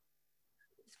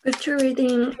Scripture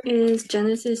reading is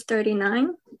Genesis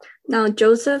 39. Now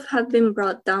Joseph had been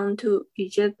brought down to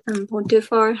Egypt, and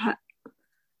Potiphar,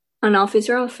 an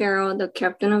officer of Pharaoh, the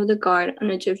captain of the guard,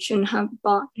 an Egyptian, had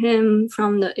bought him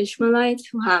from the Ishmaelites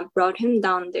who had brought him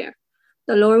down there.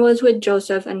 The Lord was with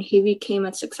Joseph, and he became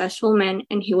a successful man,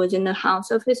 and he was in the house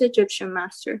of his Egyptian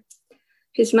master.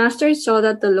 His master saw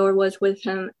that the Lord was with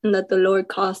him, and that the Lord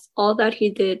caused all that he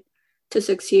did to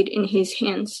succeed in his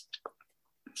hands.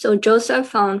 So Joseph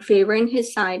found favor in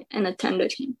his sight and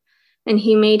attended him. And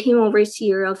he made him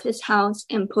overseer of his house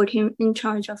and put him in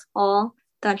charge of all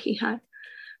that he had.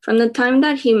 From the time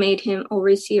that he made him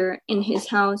overseer in his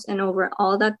house and over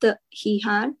all that he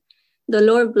had, the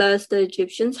Lord blessed the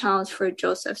Egyptian's house for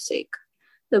Joseph's sake.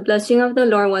 The blessing of the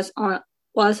Lord was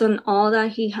on all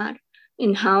that he had,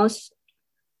 in house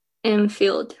and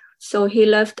field. So he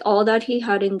left all that he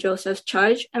had in Joseph's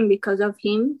charge, and because of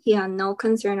him, he had no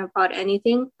concern about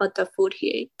anything but the food he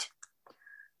ate.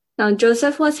 Now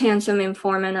Joseph was handsome in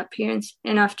form and appearance,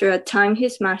 and after a time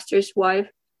his master's wife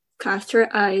cast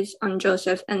her eyes on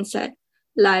Joseph and said,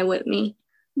 "Lie with me."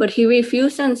 But he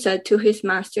refused and said to his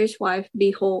master's wife,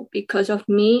 "Behold, because of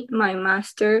me, my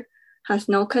master has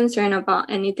no concern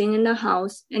about anything in the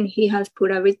house, and he has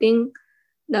put everything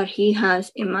that he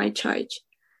has in my charge.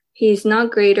 He is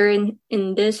not greater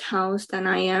in this house than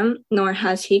I am, nor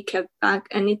has he kept back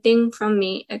anything from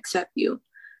me except you,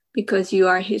 because you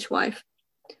are his wife.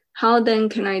 How then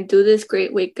can I do this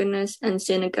great wickedness and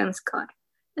sin against God?"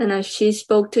 And as she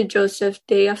spoke to Joseph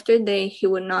day after day, he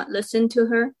would not listen to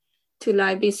her, to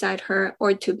lie beside her,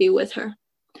 or to be with her.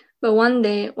 But one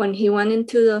day, when he went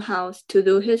into the house to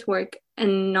do his work,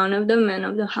 and none of the men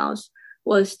of the house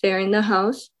was there in the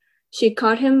house, she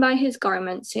caught him by his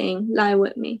garment, saying, "Lie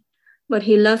with me." But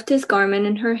he left his garment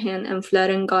in her hand and fled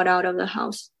and got out of the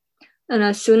house. And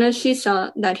as soon as she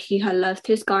saw that he had left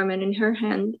his garment in her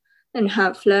hand and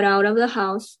had fled out of the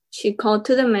house, she called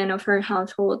to the men of her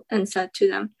household and said to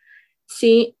them,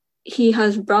 "See, he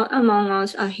has brought among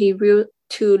us a Hebrew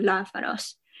to laugh at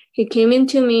us. He came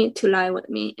into me to lie with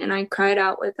me, and I cried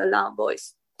out with a loud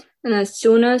voice. And as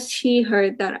soon as he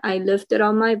heard that I lifted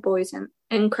up my voice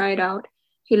and cried out,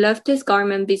 he left his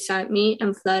garment beside me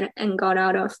and fled and got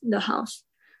out of the house.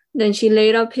 Then she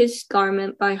laid up his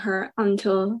garment by her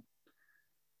until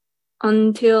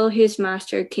his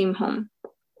master came home.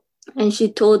 And she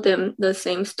told them the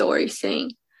same story,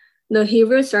 saying, "The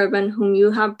Hebrew servant whom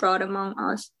you have brought among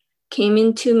us came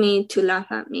in to me to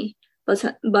laugh at me.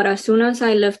 But as soon as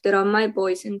I lifted up my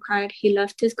voice and cried, he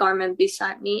left his garment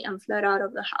beside me and fled out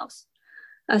of the house."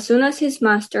 As soon as his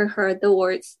master heard the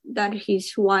words that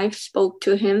his wife spoke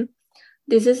to him,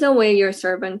 "This is the way your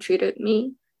servant treated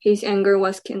me," his anger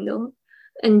was kindled.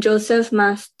 And Joseph's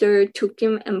master took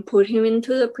him and put him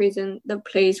into the prison, the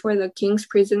place where the king's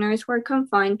prisoners were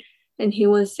confined, and he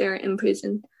was there in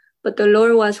prison. But the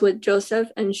Lord was with Joseph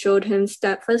and showed him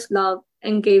steadfast love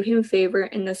and gave him favor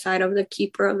in the sight of the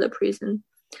keeper of the prison.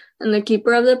 And the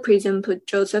keeper of the prison put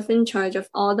Joseph in charge of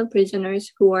all the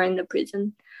prisoners who were in the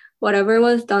prison. Whatever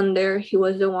was done there, he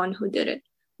was the one who did it.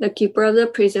 The keeper of the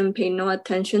prison paid no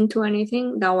attention to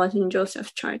anything that was in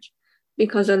Joseph's charge,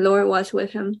 because the Lord was with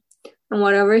him. And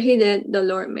whatever he did, the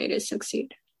Lord made it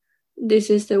succeed. This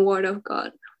is the word of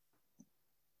God.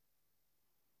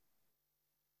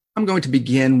 I'm going to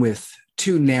begin with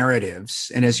two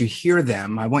narratives. And as you hear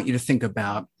them, I want you to think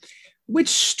about, which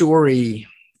story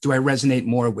do I resonate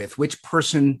more with? Which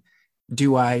person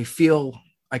do I feel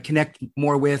I connect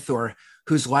more with, or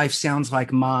whose life sounds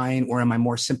like mine, or am I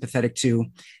more sympathetic to?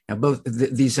 Now, both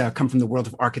these come from the world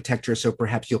of architecture, so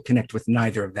perhaps you'll connect with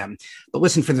neither of them. But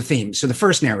listen for the theme. So the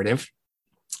first narrative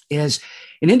is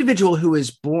an individual who is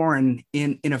born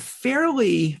in a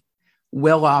fairly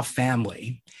well-off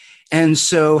family, and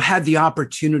so had the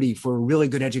opportunity for a really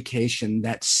good education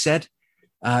that set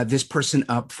this person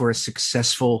up for a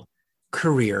successful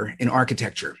career in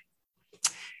architecture.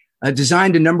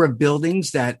 Designed a number of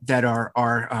buildings that are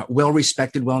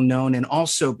well-respected, well-known, and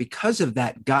also because of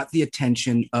that got the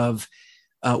attention of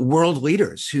world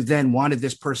leaders who then wanted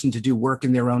this person to do work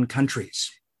in their own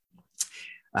countries.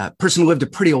 Person lived a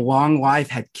pretty long life,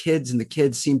 had kids, and the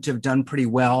kids seemed to have done pretty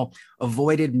well,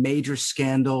 avoided major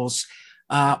scandals.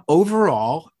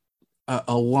 Overall,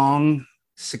 a long,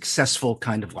 successful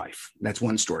kind of life. That's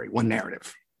one story, one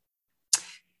narrative.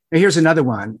 Now, here's another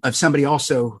one of somebody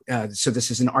also, so this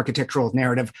is an architectural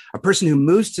narrative, a person who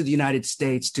moves to the United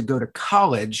States to go to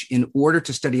college in order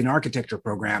to study an architecture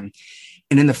program.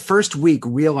 And in the first week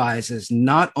realizes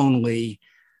not only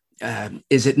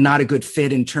is it not a good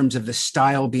fit in terms of the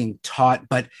style being taught,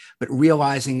 but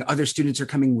realizing other students are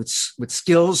coming with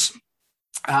skills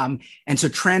And so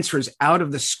transfers out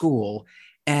of the school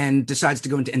and decides to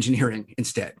go into engineering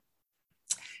instead.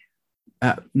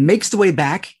 Makes the way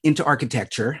back into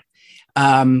architecture,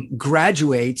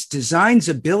 graduates, designs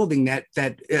a building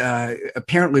that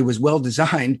apparently was well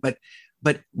designed, but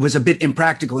was a bit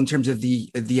impractical in terms of the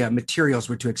materials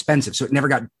were too expensive. So it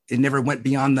never went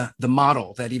beyond the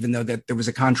model, that even though that there was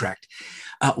a contract.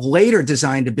 Later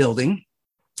designed a building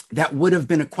that would have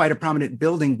been quite a prominent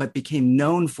building, but became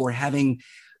known for having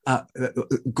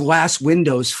glass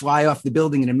windows fly off the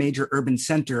building in a major urban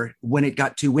center when it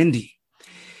got too windy.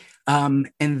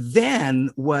 And then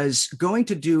was going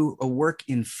to do a work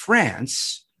in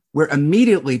France, where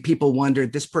immediately people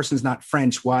wondered, this person's not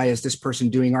French. Why is this person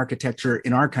doing architecture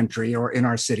in our country or in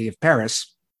our city of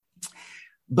Paris?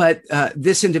 But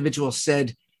this individual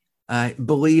said,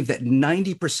 believed that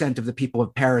 90% of the people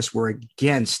of Paris were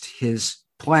against his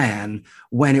plan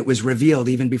when it was revealed,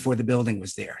 even before the building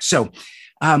was there. So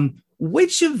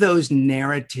which of those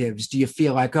narratives do you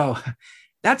feel like, oh,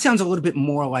 that sounds a little bit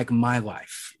more like my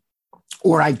life?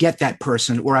 Or I get that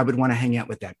person, or I would want to hang out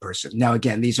with that person. Now,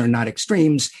 again, these are not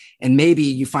extremes. And maybe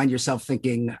you find yourself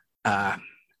thinking, I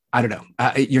don't know,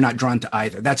 you're not drawn to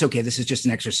either. That's okay. This is just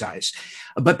an exercise.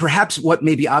 But perhaps what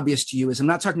may be obvious to you is I'm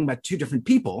not talking about two different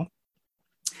people.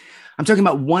 I'm talking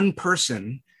about one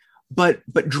person, but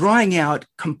drawing out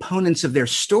components of their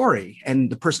story.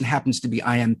 And the person happens to be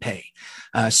I.M. Pei.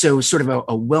 So sort of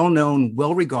a well-known,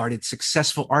 well-regarded,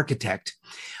 successful architect.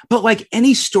 But like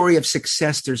any story of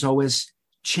success, there's always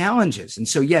challenges. And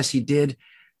so, yes, he did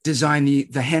design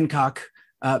the Hancock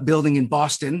building in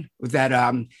Boston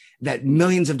that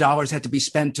millions of dollars had to be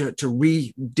spent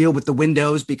to deal with the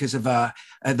windows because of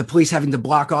the police having to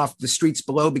block off the streets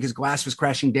below because glass was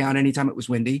crashing down anytime it was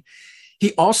windy.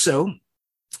 He also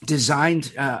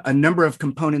designed a number of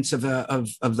components of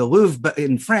the Louvre but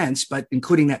in France, but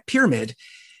including that pyramid,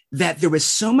 that there was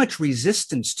so much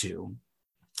resistance to.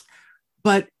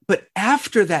 But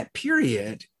after that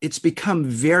period, it's become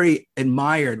very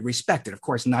admired, respected. Of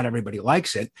course, not everybody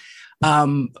likes it.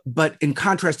 But in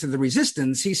contrast to the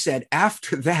resistance, he said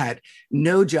after that,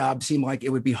 no job seemed like it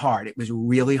would be hard. It was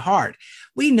really hard.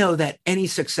 We know that any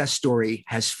success story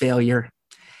has failure,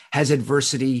 has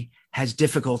adversity, has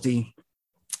difficulty.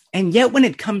 And yet when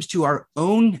it comes to our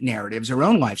own narratives, our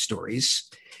own life stories,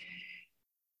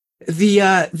 the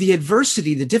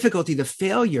adversity, the difficulty, the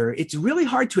failure, it's really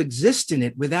hard to exist in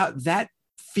it without that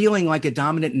feeling like a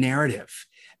dominant narrative.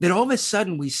 That all of a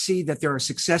sudden we see that there are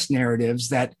success narratives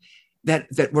that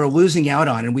we're losing out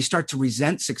on, and we start to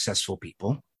resent successful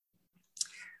people.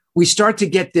 We start to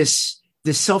get this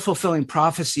self-fulfilling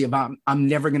prophecy about I'm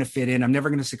never going to fit in, I'm never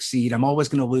going to succeed, I'm always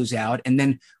going to lose out. And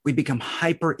then we become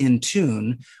hyper in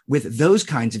tune with those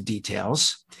kinds of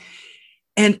details.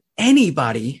 And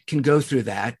anybody can go through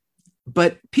that.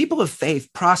 But people of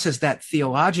faith process that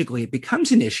theologically. It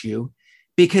becomes an issue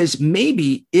because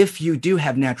maybe if you do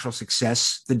have natural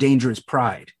success, the danger is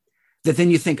pride. That then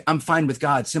you think I'm fine with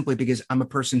God simply because I'm a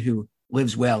person who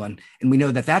lives well. And we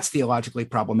know that that's theologically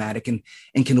problematic and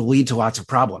can lead to lots of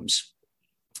problems.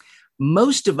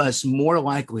 Most of us, more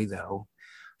likely, though,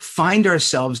 find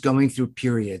ourselves going through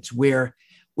periods where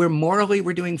morally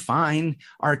we're doing fine,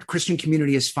 our Christian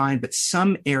community is fine, but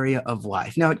some area of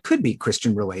life. Now, it could be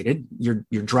Christian related. You're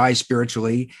dry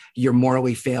spiritually, you're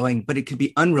morally failing, but it could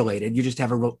be unrelated. You just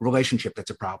have a relationship that's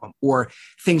a problem, or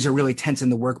things are really tense in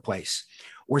the workplace,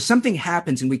 or something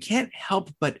happens and we can't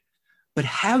help but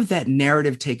have that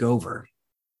narrative take over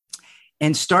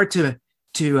and start to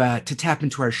tap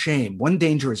into our shame. One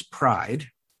danger is pride.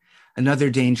 Another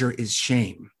danger is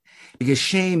shame. Because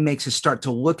shame makes us start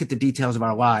to look at the details of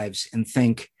our lives and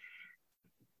think,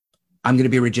 I'm going to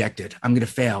be rejected. I'm going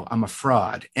to fail. I'm a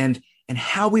fraud. And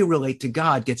how we relate to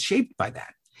God gets shaped by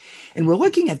that. And we're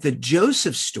looking at the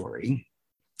Joseph story.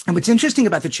 And what's interesting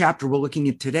about the chapter we're looking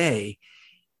at today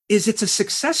is it's a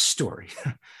success story.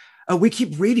 We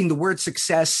keep reading the word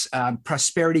success.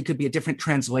 Prosperity could be a different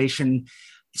translation.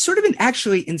 Sort of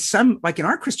in some, like in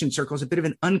our Christian circles, a bit of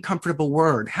an uncomfortable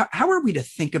word. How are we to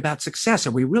think about success?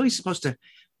 Are we really supposed to,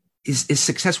 is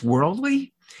success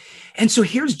worldly? And so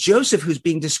here's Joseph, who's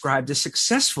being described as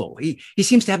successful. He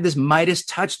seems to have this Midas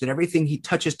touch that everything he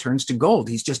touches turns to gold.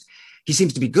 He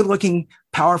seems to be good looking,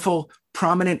 powerful,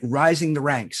 prominent, rising the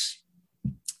ranks.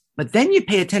 But then you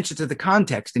pay attention to the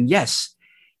context. And yes,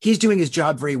 he's doing his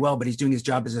job very well, but he's doing his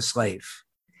job as a slave.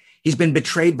 He's been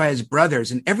betrayed by his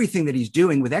brothers, and everything that he's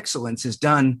doing with excellence is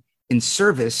done in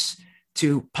service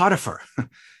to Potiphar,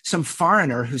 some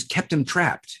foreigner who's kept him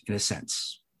trapped in a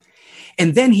sense.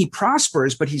 And then he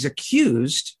prospers, but he's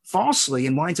accused falsely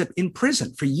and winds up in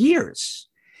prison for years.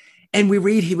 And we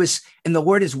read and the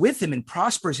Lord is with him and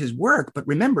prospers his work. But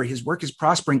remember, his work is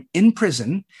prospering in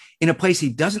prison, in a place he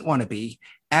doesn't want to be,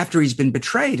 after he's been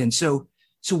betrayed. And so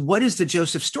what is the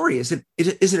Joseph story? Is it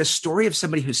a story of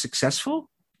somebody who's successful?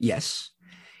 Yes.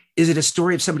 Is it a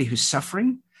story of somebody who's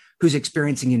suffering, who's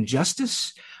experiencing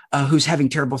injustice, who's having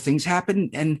terrible things happen?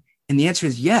 And the answer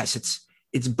is yes.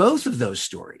 It's both of those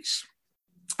stories.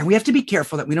 And we have to be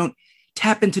careful that we don't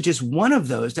tap into just one of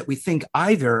those, that we think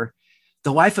either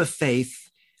the life of faith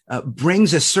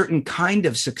brings a certain kind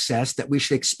of success that we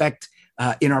should expect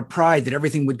in our pride, that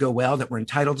everything would go well, that we're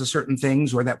entitled to certain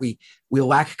things, or that we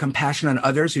lack compassion on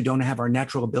others who don't have our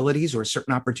natural abilities or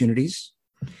certain opportunities.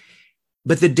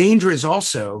 But the danger is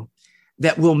also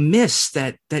that we'll miss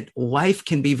that life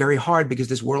can be very hard because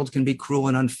this world can be cruel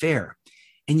and unfair.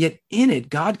 And yet in it,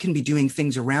 God can be doing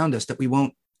things around us that we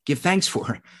won't give thanks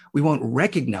for. We won't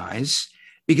recognize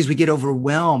because we get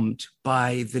overwhelmed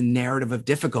by the narrative of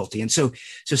difficulty. And so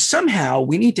somehow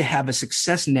we need to have a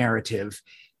success narrative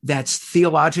that's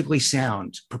theologically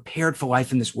sound, prepared for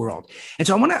life in this world. And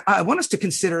so I want us to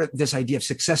consider this idea of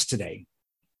success today.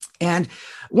 And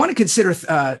I want to consider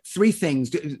three things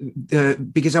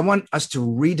because I want us to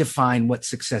redefine what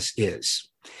success is.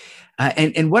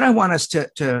 And what I want us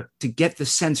to get the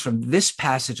sense from this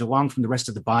passage along from the rest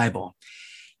of the Bible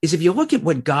is, if you look at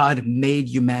what God made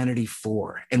humanity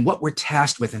for and what we're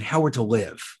tasked with and how we're to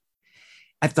live,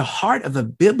 at the heart of a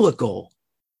biblical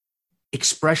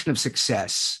expression of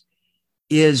success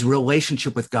is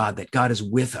relationship with God, that God is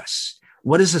with us.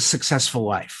 What is a successful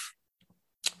life?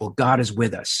 Well, God is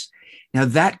with us. Now,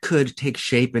 that could take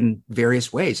shape in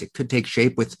various ways. It could take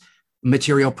shape with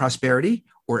material prosperity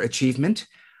or achievement,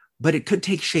 but it could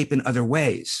take shape in other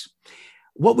ways.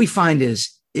 What we find is,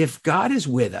 if God is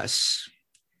with us,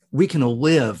 we can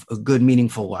live a good,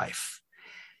 meaningful life.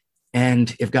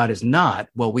 And if God is not,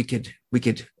 well, we could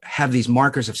have these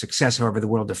markers of success, however the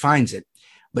world defines it,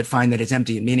 but find that it's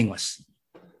empty and meaningless.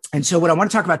 And so what I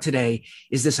want to talk about today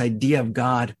is this idea of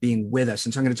God being with us.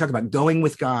 And so I'm going to talk about going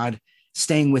with God,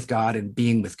 staying with God, and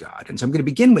being with God. And so I'm going to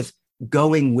begin with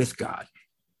going with God.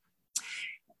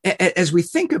 As we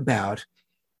think about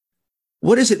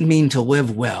what does it mean to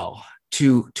live well,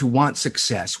 to want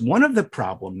success, one of the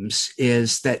problems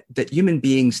is that human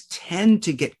beings tend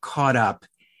to get caught up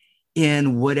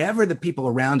in whatever the people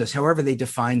around us, however they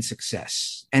define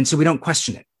success. And so we don't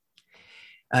question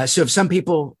it. So if some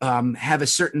people have a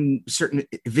certain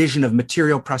vision of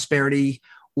material prosperity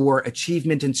or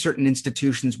achievement in certain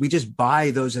institutions, we just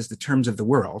buy those as the terms of the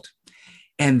world.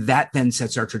 And that then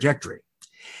sets our trajectory.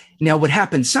 Now, what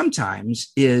happens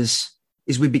sometimes is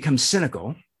we become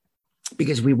cynical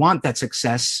because we want that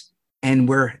success and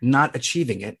we're not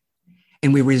achieving it.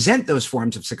 And we resent those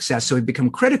forms of success. So we become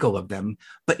critical of them,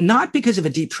 but not because of a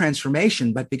deep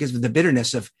transformation, but because of the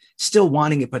bitterness of still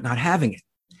wanting it, but not having it.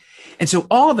 And so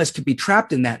all of us could be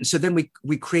trapped in that. And so then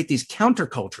we create these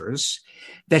countercultures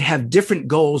that have different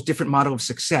goals, different model of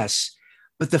success,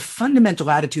 but the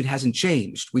fundamental attitude hasn't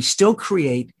changed. We still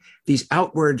create these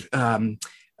outward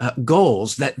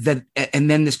goals that and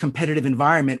then this competitive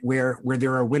environment where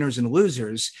there are winners and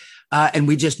losers, and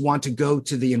we just want to go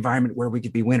to the environment where we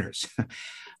could be winners.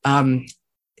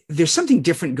 There's something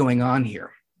different going on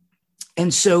here.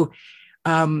 And so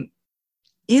in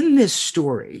this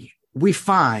story, we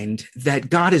find that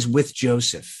God is with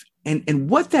Joseph. And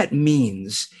what that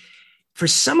means for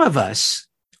some of us,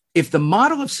 if the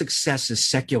model of success is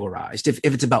secularized, if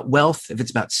it's about wealth, if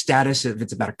it's about status, if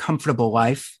it's about a comfortable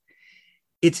life,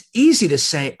 it's easy to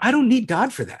say, I don't need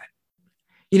God for that.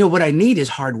 You know, what I need is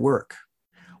hard work.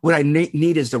 What I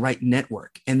need is the right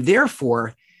network. And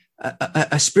therefore,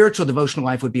 a spiritual devotional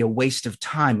life would be a waste of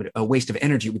time, a waste of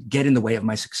energy. It would get in the way of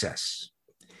my success.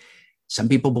 Some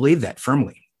people believe that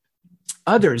firmly.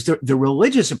 Others, the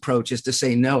religious approach is to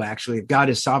say, no, actually, if God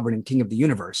is sovereign and king of the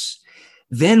universe,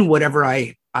 then whatever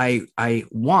I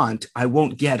want, I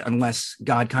won't get unless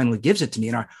God kindly gives it to me.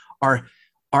 And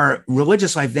our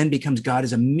religious life then becomes God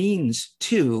as a means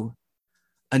to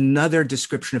another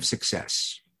description of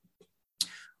success.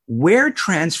 Where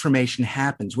transformation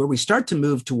happens, where we start to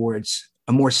move towards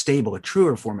a more stable, a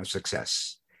truer form of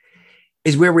success,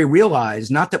 is where we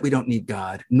realize not that we don't need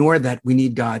God, nor that we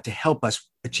need God to help us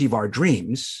achieve our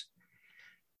dreams,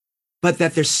 but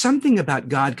that there's something about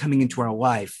God coming into our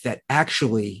life that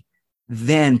actually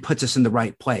then puts us in the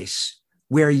right place,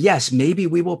 where, yes, maybe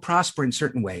we will prosper in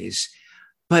certain ways,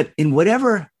 but in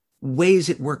whatever ways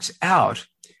it works out,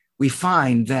 we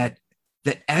find that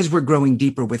as we're growing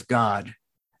deeper with God,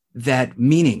 that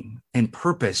meaning and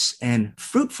purpose and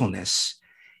fruitfulness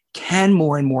can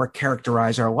more and more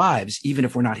characterize our lives, even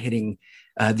if we're not hitting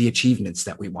the achievements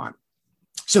that we want.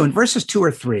 So in verses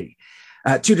 2 to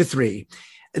 3,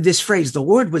 this phrase, the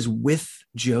Lord was with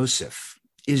Joseph,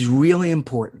 is really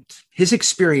important. His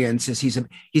experience is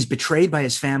he's betrayed by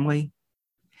his family.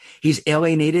 He's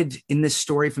alienated in this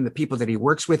story from the people that he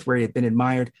works with, where he had been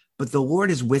admired, but the Lord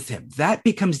is with him. That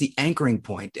becomes the anchoring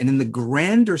point. And in the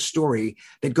grander story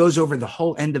that goes over the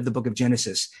whole end of the book of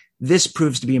Genesis, this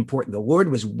proves to be important. The Lord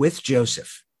was with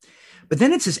Joseph. But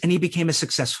then it says, and he became a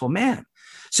successful man.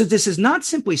 So this is not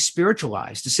simply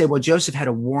spiritualized to say, well, Joseph had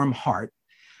a warm heart,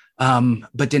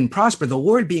 but didn't prosper. The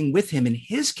Lord being with him in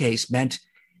his case meant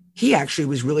he actually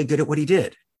was really good at what he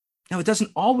did. Now, it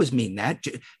doesn't always mean that.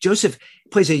 Joseph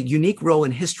plays a unique role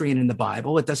in history and in the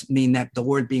Bible. It doesn't mean that the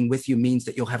Lord being with you means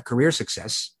that you'll have career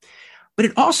success. But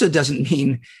it also doesn't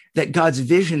mean that God's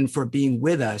vision for being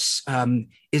with us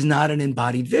is not an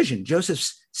embodied vision.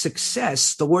 Joseph's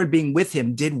success, the Lord being with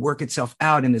him, did work itself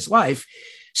out in his life.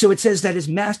 So it says that his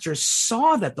master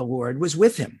saw that the Lord was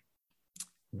with him.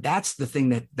 That's the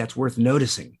thing that's worth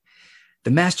noticing.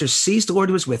 The master sees the Lord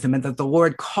was with him and that the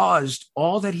Lord caused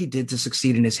all that he did to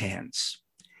succeed in his hands.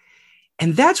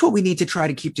 And that's what we need to try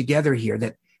to keep together here,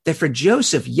 that for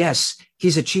Joseph, yes,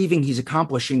 he's achieving, he's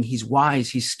accomplishing, he's wise,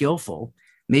 he's skillful.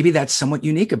 Maybe that's somewhat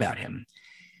unique about him.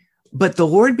 But the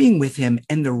Lord being with him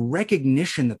and the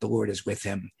recognition that the Lord is with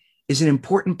him is an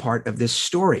important part of this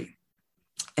story.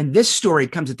 And this story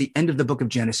comes at the end of the book of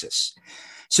Genesis.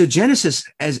 So Genesis,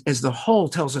 as the whole,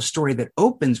 tells a story that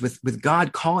opens with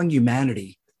God calling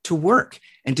humanity to work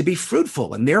and to be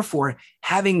fruitful, and therefore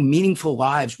having meaningful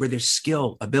lives where there's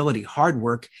skill, ability, hard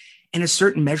work, and a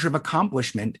certain measure of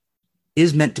accomplishment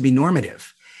is meant to be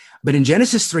normative. But in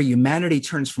Genesis 3, humanity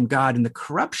turns from God, and the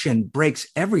corruption breaks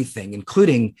everything,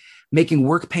 including making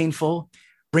work painful,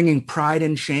 bringing pride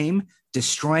and shame,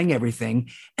 destroying everything.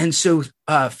 And so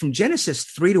from Genesis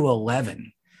 3 to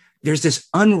 11, there's this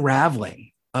unraveling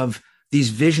of these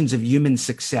visions of human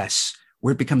success,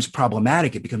 where it becomes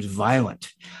problematic, it becomes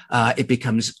violent, it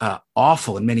becomes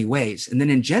awful in many ways. And then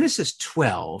in Genesis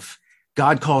 12,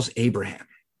 God calls Abraham.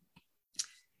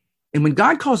 And when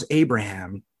God calls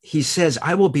Abraham, he says,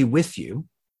 I will be with you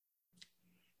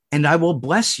and I will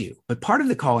bless you. But part of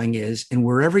the calling is, and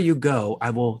wherever you go, I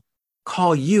will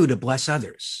call you to bless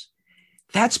others.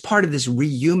 That's part of this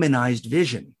rehumanized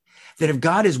vision, that if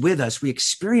God is with us, we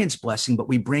experience blessing, but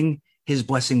we bring his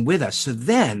blessing with us. So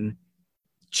then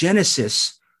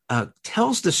Genesis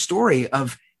tells the story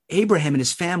of Abraham and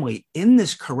his family in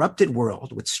this corrupted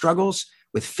world with struggles,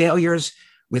 with failures,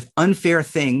 with unfair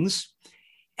things.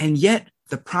 And yet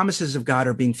the promises of God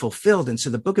are being fulfilled. And so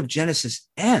the book of Genesis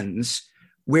ends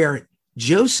where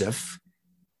Joseph,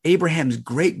 Abraham's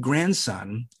great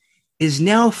grandson, is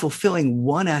now fulfilling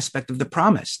one aspect of the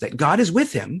promise, that God is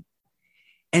with him.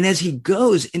 And as he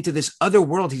goes into this other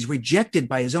world, he's rejected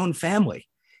by his own family.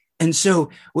 And so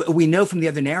we know from the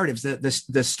other narratives,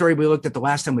 the story we looked at the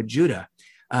last time with Judah,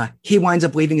 he winds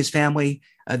up leaving his family.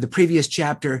 The previous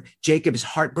chapter, Jacob is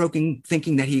heartbroken,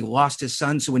 thinking that he lost his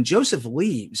son. So when Joseph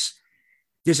leaves,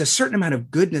 there's a certain amount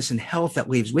of goodness and health that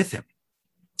leaves with him.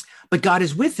 But God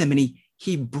is with him, and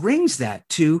he brings that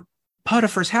to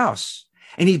Potiphar's house,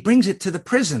 and he brings it to the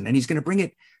prison, and he's going to bring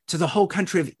it to the whole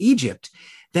country of Egypt.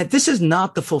 That this is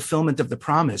not the fulfillment of the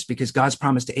promise, because God's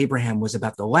promise to Abraham was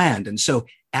about the land. And so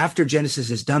after Genesis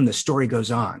is done, the story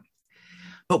goes on.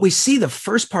 But we see the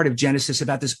first part of Genesis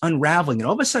about this unraveling, and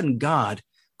all of a sudden God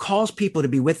calls people to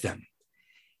be with them.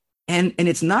 And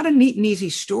it's not a neat and easy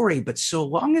story, but so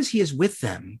long as he is with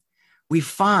them, we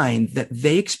find that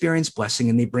they experience blessing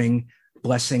and they bring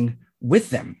blessing with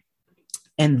them.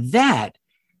 And that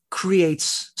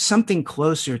creates something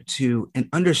closer to an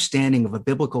understanding of a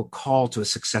biblical call to a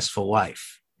successful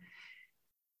life,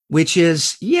 which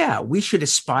is, yeah, we should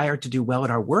aspire to do well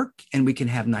at our work, and we can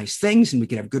have nice things, and we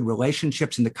can have good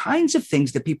relationships and the kinds of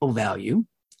things that people value.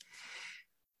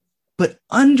 But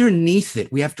underneath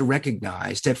it, we have to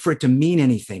recognize that for it to mean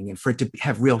anything and for it to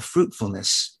have real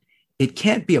fruitfulness, it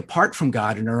can't be apart from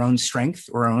God in our own strength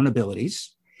or our own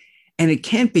abilities, and it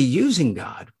can't be using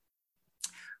God.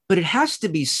 But it has to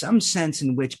be some sense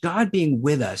in which God being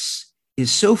with us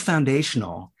is so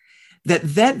foundational that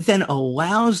then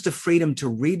allows the freedom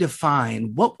to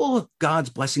redefine what will God's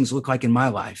blessings look like in my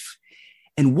life,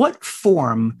 and what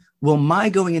form will my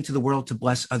going into the world to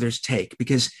bless others take?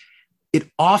 Because it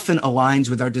often aligns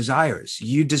with our desires.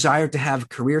 You desire to have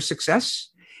career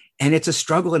success, and it's a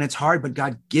struggle and it's hard, but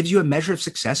God gives you a measure of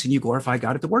success and you glorify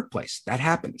God at the workplace. That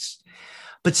happens.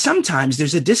 But sometimes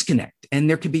there's a disconnect, and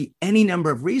there could be any number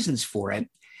of reasons for it.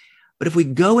 But if we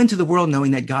go into the world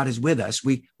knowing that God is with us,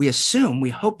 we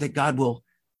hope that God will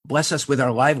bless us with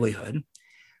our livelihood.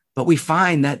 But we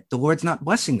find that the Lord's not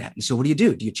blessing that. And so what do you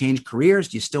do? Do you change careers?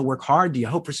 Do you still work hard? Do you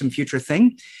hope for some future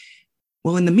thing?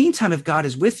 Well, in the meantime, if God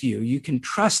is with you, you can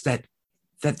trust that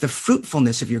the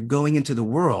fruitfulness of your going into the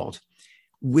world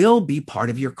will be part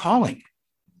of your calling.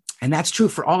 And that's true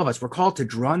for all of us. We're called to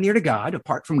draw near to God.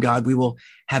 Apart from God, we will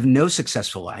have no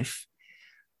successful life.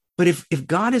 But if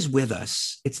God is with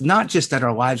us, it's not just that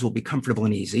our lives will be comfortable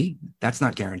and easy. That's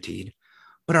not guaranteed.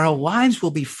 But our lives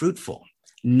will be fruitful,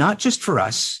 not just for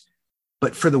us,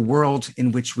 but for the world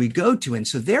in which we go to. And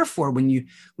so therefore, when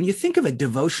you think of a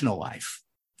devotional life,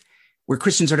 where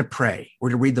Christians are to pray, we're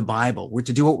to read the Bible, we're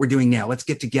to do what we're doing now. Let's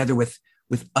get together with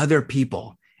other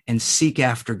people and seek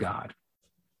after God.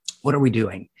 What are we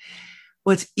doing?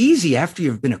 Well, it's easy after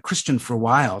you've been a Christian for a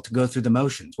while to go through the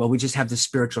motions. Well, we just have this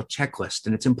spiritual checklist.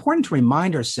 And it's important to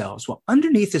remind ourselves, well,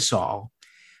 underneath this all,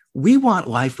 we want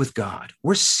life with God.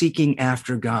 We're seeking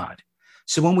after God.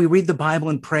 So when we read the Bible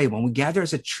and pray, when we gather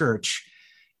as a church,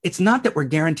 it's not that we're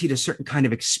guaranteed a certain kind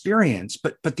of experience,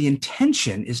 but the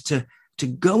intention is to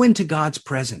go into God's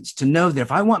presence, to know that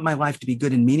if I want my life to be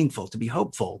good and meaningful, to be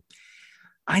hopeful,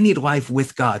 I need life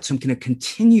with God. So I'm going to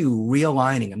continue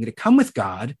realigning. I'm going to come with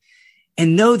God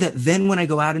and know that then when I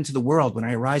go out into the world, when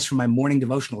I arise from my morning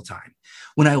devotional time,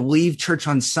 when I leave church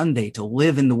on Sunday to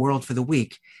live in the world for the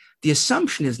week, the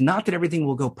assumption is not that everything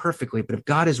will go perfectly, but if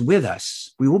God is with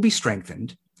us, we will be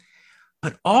strengthened.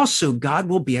 But also God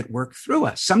will be at work through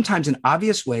us, sometimes in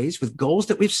obvious ways with goals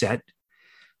that we've set,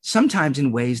 sometimes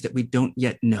in ways that we don't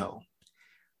yet know.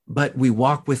 But we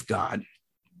walk with God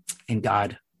and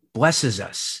God blesses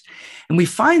us. And we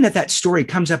find that story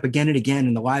comes up again and again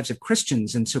in the lives of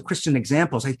Christians. And so Christian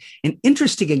examples, an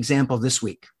interesting example this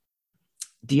week,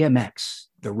 DMX,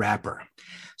 the rapper.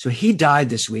 So he died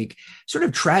this week, sort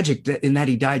of tragic in that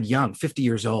he died young, 50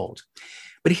 years old.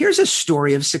 But here's a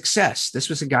story of success. This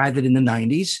was a guy that in the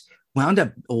 90s wound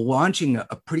up launching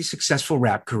a pretty successful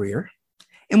rap career.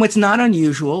 And what's not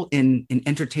unusual in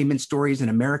entertainment stories and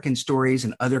American stories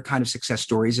and other kind of success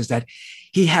stories is that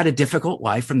he had a difficult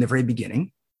life from the very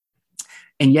beginning.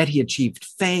 And yet he achieved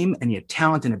fame and he had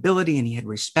talent and ability and he had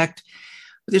respect.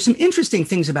 But there's some interesting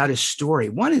things about his story.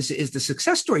 One is the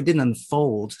success story didn't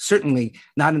unfold, certainly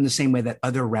not in the same way that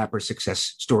other rapper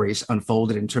success stories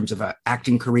unfolded in terms of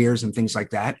acting careers and things like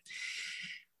that.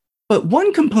 But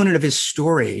one component of his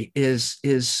story is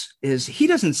he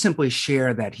doesn't simply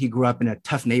share that he grew up in a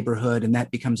tough neighborhood and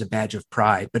that becomes a badge of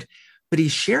pride, but he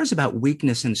shares about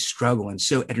weakness and struggle. And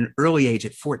so at an early age,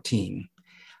 at 14,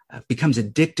 becomes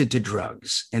addicted to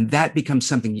drugs. And that becomes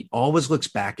something he always looks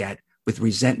back at with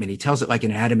resentment. He tells it like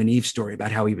an Adam and Eve story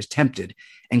about how he was tempted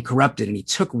and corrupted. And he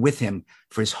took with him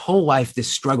for his whole life this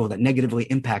struggle that negatively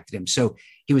impacted him. So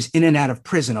he was in and out of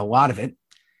prison, a lot of it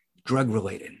drug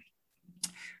related.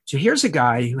 So here's a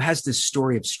guy who has this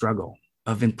story of struggle,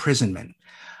 of imprisonment,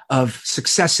 of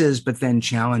successes, but then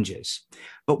challenges.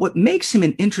 But what makes him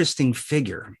an interesting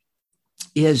figure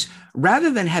is rather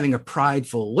than having a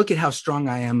prideful, look at how strong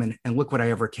I am and look what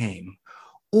I overcame,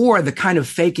 or the kind of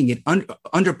faking it,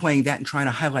 underplaying that and trying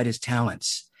to highlight his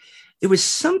talents, there was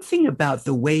something about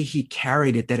the way he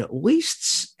carried it that at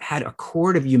least had a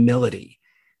chord of humility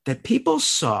that people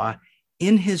saw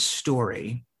in his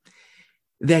story,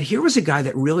 that here was a guy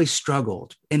that really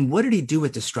struggled. And what did he do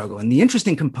with the struggle? And the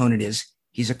interesting component is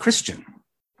he's a Christian.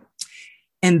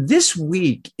 And this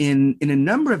week in a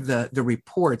number of the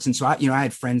reports, and so I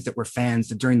had friends that were fans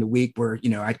that during the week were,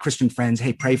 I had Christian friends,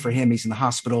 hey, pray for him, he's in the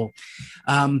hospital.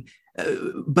 But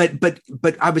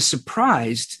I was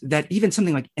surprised that even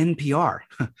something like NPR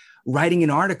writing an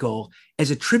article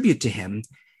as a tribute to him,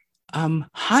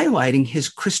 highlighting his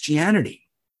Christianity.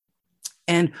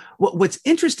 And what's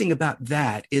interesting about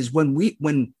that is when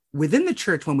within the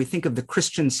church, when we think of the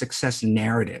Christian success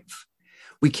narrative,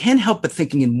 we can't help but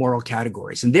thinking in moral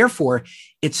categories. And therefore,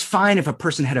 it's fine if a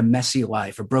person had a messy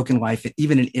life, a broken life,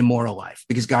 even an immoral life,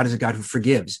 because God is a God who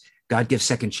forgives. God gives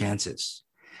second chances.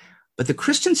 But the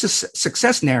Christian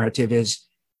success narrative is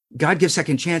God gives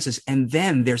second chances, and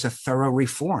then there's a thorough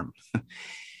reform.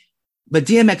 But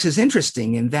DMX is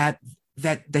interesting in that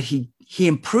he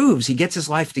improves, he gets his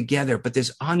life together, but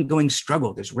there's ongoing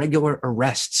struggle, there's regular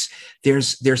arrests,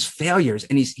 there's failures,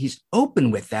 and he's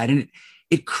open with that, and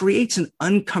it creates an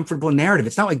uncomfortable narrative.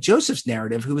 It's not like Joseph's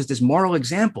narrative, who was this moral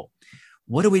example.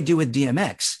 What do we do with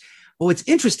DMX? Well, what's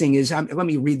interesting is, let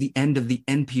me read the end of the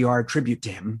NPR tribute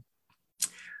to him,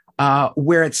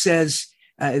 where it says,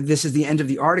 this is the end of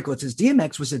the article. It says,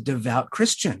 DMX was a devout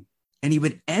Christian, and he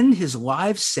would end his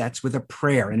live sets with a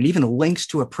prayer, and it even links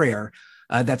to a prayer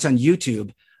that's on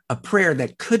YouTube, a prayer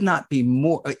that could not be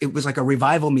more, it was like a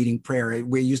revival meeting prayer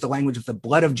where he used the language of the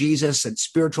blood of Jesus and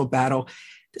spiritual battle.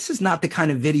 This is not the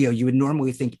kind of video you would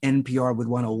normally think NPR would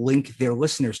want to link their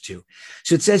listeners to.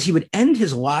 So it says he would end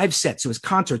his live sets, so his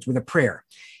concerts, with a prayer.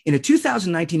 In a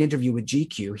 2019 interview with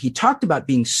GQ, he talked about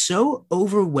being so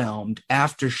overwhelmed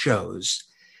after shows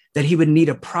that he would need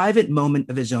a private moment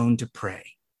of his own to pray.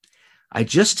 I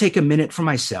just take a minute for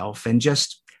myself and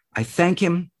I thank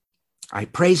him, I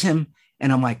praise him,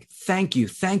 and I'm like, thank you,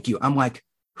 thank you. I'm like,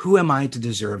 who am I to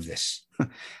deserve this?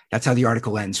 That's how the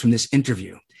article ends from this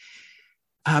interview.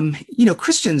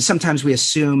 Christians, sometimes we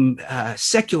assume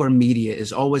secular media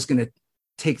is always going to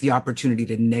take the opportunity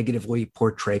to negatively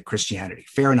portray Christianity.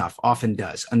 Fair enough, often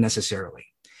does, unnecessarily.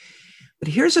 But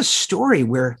here's a story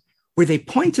where they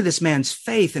point to this man's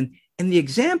faith, and the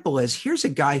example is, here's a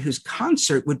guy whose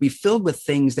concert would be filled with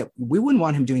things that we wouldn't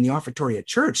want him doing in the offertory at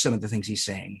church, some of the things he's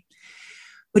saying.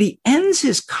 But he ends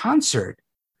his concert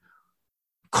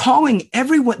calling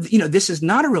everyone, this is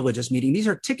not a religious meeting. These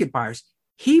are ticket buyers.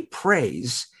 He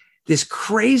prays this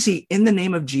crazy in the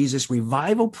name of Jesus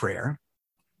revival prayer.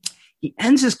 He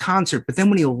ends his concert, but then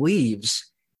when he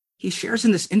leaves, he shares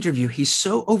in this interview, he's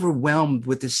so overwhelmed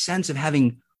with this sense of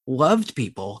having loved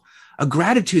people, a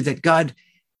gratitude that God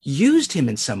used him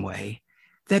in some way,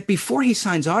 that before he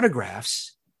signs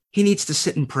autographs, he needs to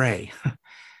sit and pray.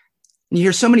 You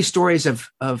hear so many stories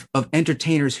of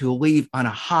entertainers who leave on a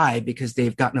high because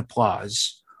they've gotten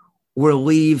applause, or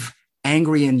leave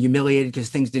angry and humiliated because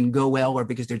things didn't go well, or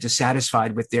because they're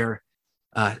dissatisfied with their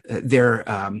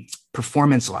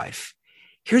performance life.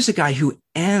 Here's a guy who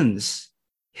ends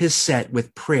his set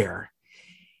with prayer,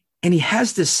 and he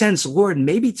has this sense, Lord,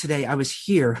 maybe today I was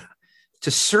here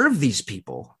to serve these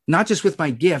people, not just with my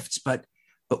gifts, but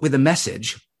with a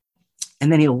message.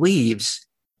 And then he leaves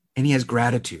and he has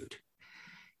gratitude.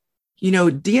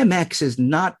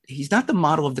 DMX he's not the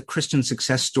model of the Christian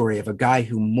success story of a guy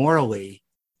who morally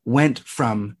went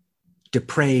from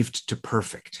depraved to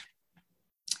perfect.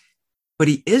 But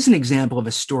he is an example of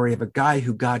a story of a guy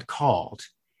who God called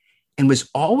and was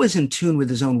always in tune with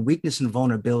his own weakness and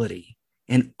vulnerability,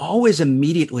 and always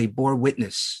immediately bore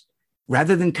witness,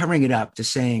 rather than covering it up, to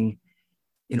saying,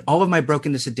 in all of my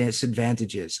brokenness and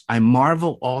disadvantages, I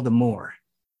marvel all the more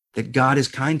that God is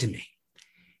kind to me.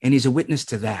 And he's a witness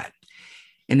to that.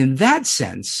 And in that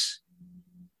sense,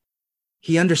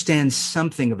 he understands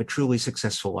something of a truly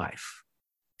successful life.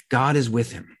 God is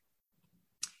with him.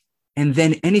 And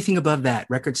then anything above that,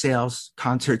 record sales,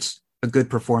 concerts, a good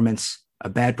performance, a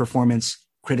bad performance,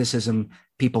 criticism,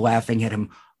 people laughing at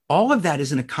him, all of that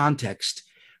is in a context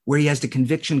where he has the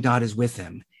conviction God is with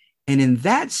him. And in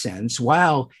that sense,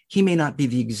 while he may not be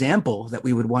the example that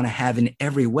we would want to have in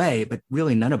every way, but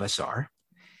really none of us are,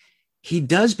 he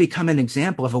does become an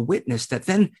example of a witness that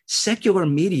then secular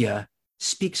media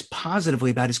speaks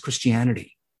positively about his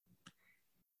Christianity.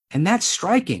 And that's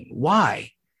striking.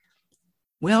 Why?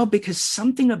 Well, because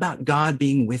something about God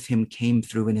being with him came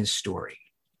through in his story.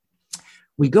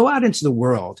 We go out into the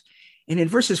world, and in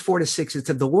verses 4-6, it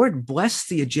said, the Lord blessed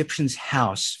the Egyptian's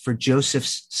house for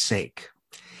Joseph's sake.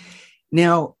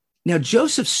 Now,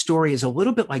 Joseph's story is a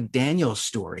little bit like Daniel's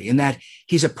story in that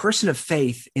he's a person of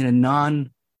faith in an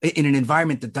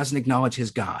environment that doesn't acknowledge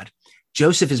his God.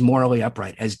 Joseph is morally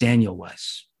upright, as Daniel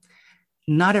was.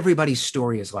 Not everybody's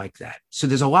story is like that. So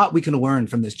there's a lot we can learn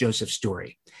from this Joseph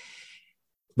story.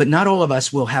 But not all of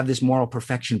us will have this moral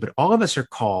perfection, but all of us are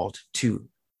called to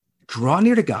draw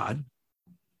near to God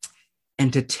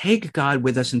and to take God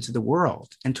with us into the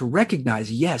world and to recognize,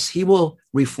 yes, he will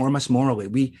reform us morally.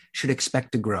 We should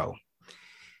expect to grow.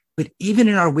 But even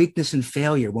in our weakness and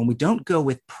failure, when we don't go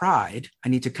with pride, I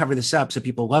need to cover this up so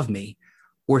people love me,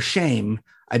 or shame,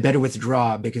 I better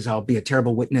withdraw because I'll be a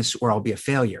terrible witness or I'll be a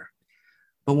failure.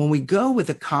 But when we go with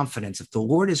the confidence, if the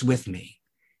Lord is with me,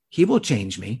 he will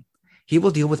change me. He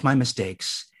will deal with my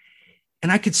mistakes.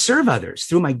 And I could serve others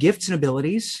through my gifts and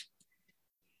abilities,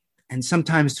 and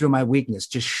sometimes through my weakness,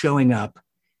 just showing up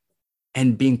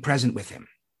and being present with him.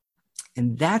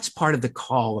 And that's part of the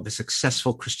call of a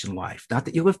successful Christian life. Not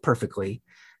that you live perfectly,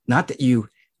 not that you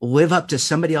live up to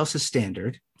somebody else's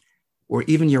standard or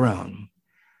even your own,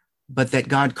 but that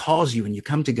God calls you and you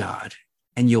come to God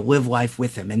and you live life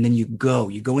with him. And then you go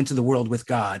into the world with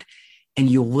God and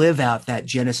you live out that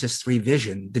Genesis 3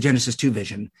 vision, the Genesis 2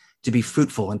 vision, to be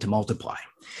fruitful and to multiply.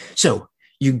 So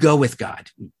you go with God.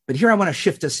 But here I want to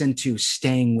shift us into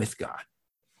staying with God.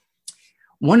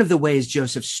 One of the ways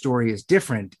Joseph's story is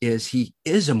different is he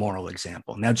is a moral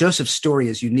example. Now, Joseph's story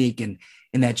is unique in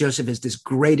that Joseph is this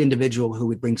great individual who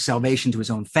would bring salvation to his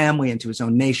own family and to his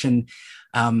own nation.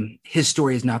 His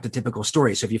story is not the typical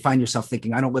story. So if you find yourself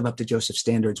thinking, I don't live up to Joseph's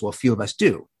standards, well, few of us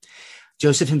do.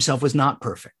 Joseph himself was not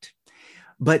perfect.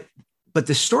 But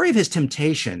the story of his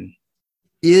temptation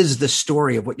is the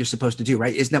story of what you're supposed to do,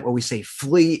 right? Isn't that what we say?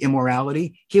 Flee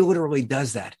immorality. He literally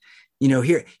does that.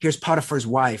 Here's Potiphar's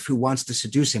wife who wants to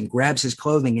seduce him, grabs his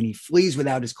clothing, and he flees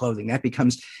without his clothing. That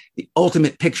becomes the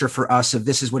ultimate picture for us of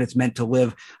this is what it's meant to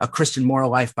live a Christian moral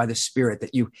life by the Spirit,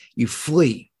 that you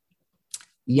flee.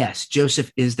 Yes,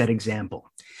 Joseph is that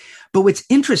example. But what's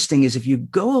interesting is if you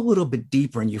go a little bit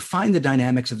deeper and you find the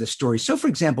dynamics of the story. So, for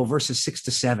example, verses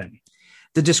 6-7,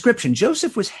 the description,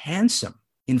 Joseph was handsome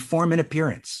in form and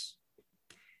appearance.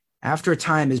 After a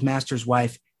time, his master's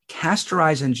wife cast her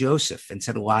eyes on Joseph and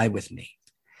said, lie with me.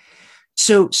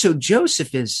 So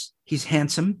Joseph he's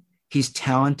handsome, he's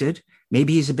talented,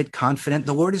 maybe he's a bit confident,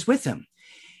 the Lord is with him.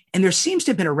 And there seems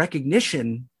to have been a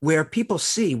recognition where people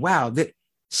see, wow, that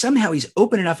somehow he's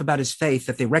open enough about his faith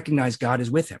that they recognize God is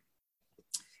with him.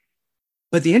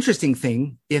 But the interesting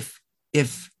thing, if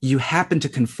you happen to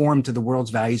conform to the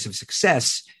world's values of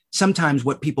success, sometimes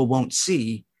what people won't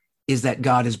see is that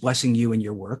God is blessing you in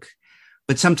your work.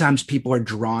 But sometimes people are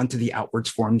drawn to the outward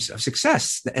forms of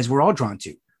success, as we're all drawn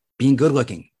to, being good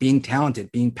looking, being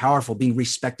talented, being powerful, being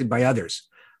respected by others.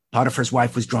 Potiphar's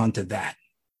wife was drawn to that.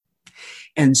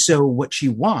 And so what she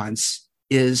wants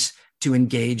is to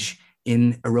engage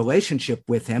in a relationship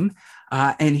with him.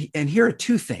 And here are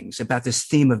two things about this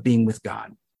theme of being with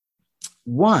God.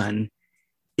 One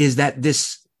is that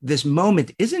this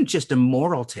moment isn't just a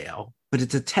moral tale, but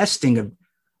it's a testing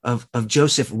of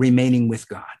Joseph remaining with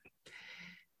God.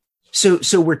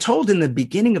 So we're told in the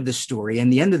beginning of the story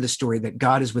and the end of the story that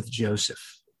God is with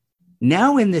Joseph.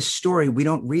 Now in this story, we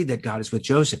don't read that God is with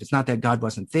Joseph. It's not that God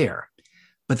wasn't there.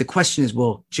 But the question is,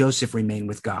 will Joseph remain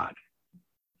with God?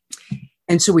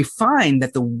 And so we find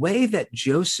that the way that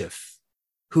Joseph,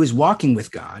 who is walking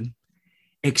with God,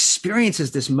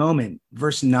 experiences this moment,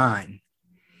 verse 9,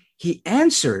 he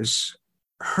answers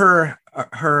her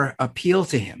appeal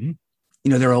to him.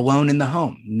 They're alone in the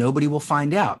home. Nobody will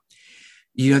find out.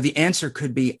 The answer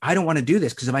could be, I don't want to do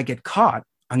this because if I get caught,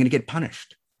 I'm going to get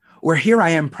punished. Or here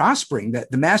I am prospering,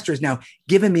 that the master has now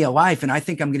given me a life and I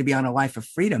think I'm going to be on a life of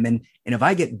freedom. And if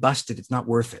I get busted, it's not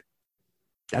worth it.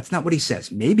 That's not what he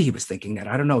says. Maybe he was thinking that.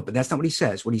 I don't know, but that's not what he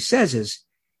says. What he says is,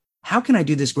 how can I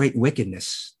do this great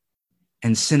wickedness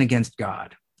and sin against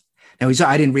God? Now,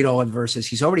 I didn't read all of the verses.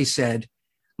 He's already said,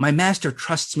 my master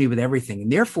trusts me with everything.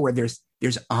 And therefore there's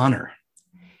honor.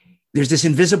 There's this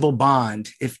invisible bond.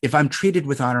 If I'm treated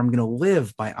with honor, I'm going to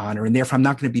live by honor. And therefore I'm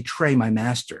not going to betray my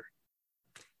master,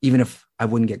 even if I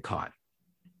wouldn't get caught.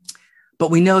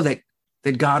 But we know that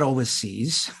God always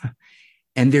sees,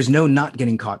 and there's no not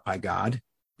getting caught by God.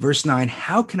 Verse 9,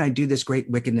 how can I do this great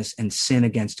wickedness and sin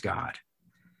against God?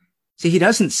 See, he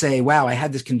doesn't say, wow, I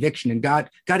had this conviction and God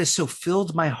has so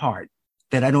filled my heart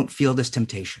that I don't feel this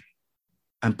temptation.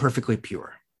 I'm perfectly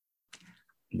pure.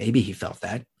 Maybe he felt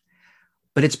that,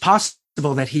 but it's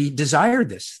possible that he desired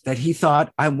this, that he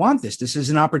thought, I want this. This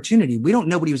is an opportunity. We don't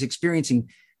know what he was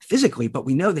experiencing physically, but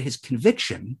we know that his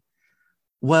conviction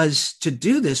was to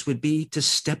do this would be to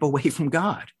step away from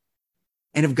God.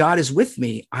 And if God is with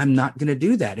me, I'm not going to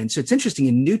do that. And so it's interesting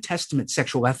in New Testament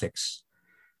sexual ethics,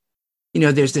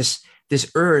 there's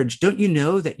this urge. Don't you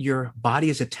know that your body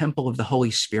is a temple of the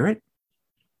Holy Spirit?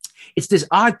 It's this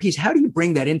odd piece. How do you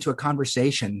bring that into a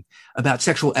conversation about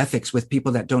sexual ethics with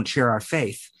people that don't share our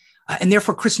faith? And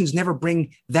therefore Christians never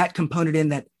bring that component in,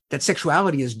 that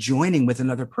sexuality is joining with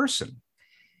another person.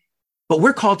 But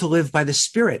we're called to live by the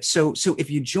Spirit. So if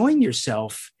you join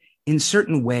yourself in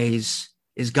certain ways,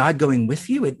 is God going with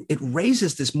you? It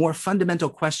raises this more fundamental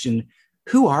question.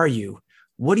 Who are you?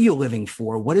 What are you living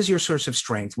for? What is your source of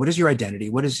strength? What is your identity?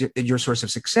 What is your source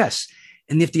of success?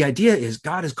 And if the idea is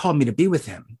God has called me to be with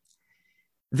him,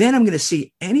 then I'm going to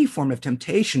see any form of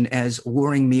temptation as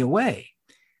luring me away.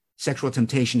 Sexual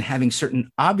temptation having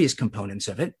certain obvious components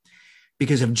of it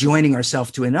because of joining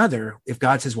ourselves to another. If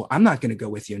God says, well, I'm not going to go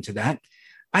with you into that.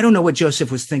 I don't know what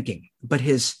Joseph was thinking, but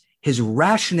his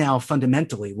rationale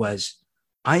fundamentally was,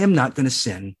 I am not going to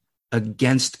sin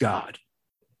against God.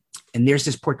 And there's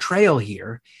this portrayal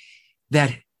here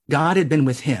that God had been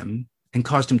with him and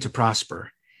caused him to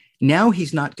prosper. Now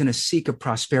he's not going to seek a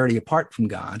prosperity apart from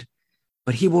God,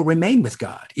 but he will remain with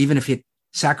God, even if it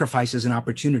sacrifices an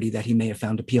opportunity that he may have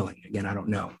found appealing. Again, I don't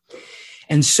know.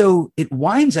 And so it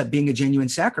winds up being a genuine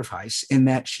sacrifice in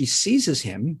that she seizes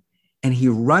him and he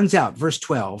runs out. Verse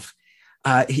 12,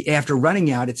 after running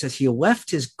out, it says he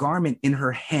left his garment in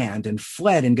her hand and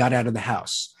fled and got out of the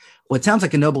house. Well, it sounds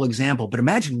like a noble example, but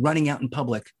imagine running out in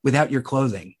public without your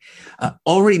clothing.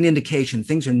 Already an indication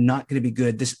things are not going to be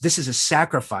good. This is a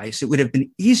sacrifice. It would have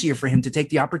been easier for him to take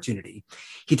the opportunity.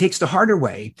 He takes the harder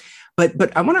way.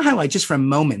 But I want to highlight just for a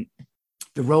moment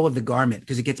the role of the garment,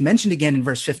 because it gets mentioned again in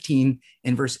verse 15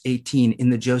 and verse 18 in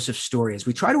the Joseph story. As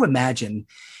we try to imagine,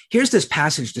 here's this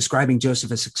passage describing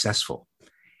Joseph as successful,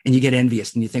 and you get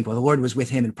envious and you think, well, the Lord was with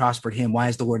him and prospered him. Why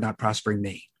is the Lord not prospering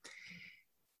me?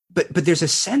 But there's a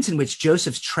sense in which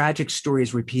Joseph's tragic story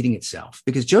is repeating itself,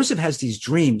 because Joseph has these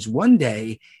dreams. One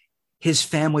day, his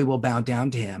family will bow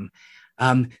down to him.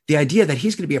 The idea that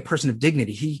he's going to be a person of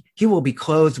dignity, he will be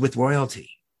clothed with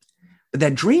royalty. But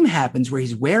that dream happens where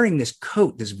he's wearing this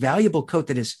coat, this valuable coat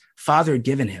that his father had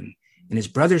given him, and his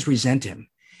brothers resent him.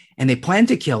 And they plan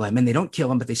to kill him, and they don't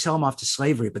kill him, but they sell him off to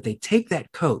slavery. But they take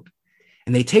that coat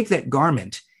and they take that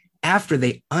garment after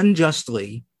they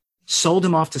unjustly sold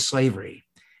him off to slavery,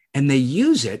 and they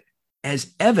use it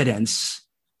as evidence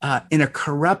in a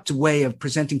corrupt way of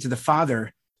presenting to the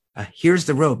father, here's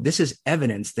the robe. This is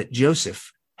evidence that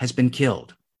Joseph has been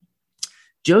killed.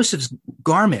 Joseph's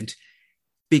garment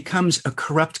becomes a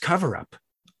corrupt cover-up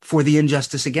for the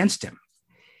injustice against him.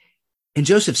 And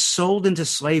Joseph sold into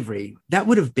slavery. That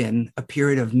would have been a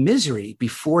period of misery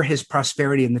before his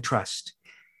prosperity in the trust.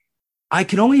 I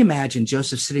can only imagine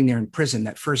Joseph sitting there in prison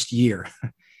that first year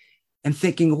and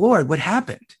thinking, Lord, what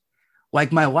happened?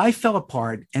 Like my life fell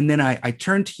apart, and then I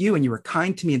turned to you and you were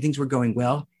kind to me and things were going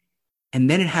well. And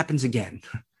then it happens again.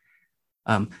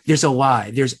 There's a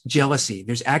lie, there's jealousy,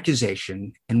 there's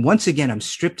accusation. And once again, I'm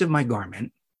stripped of my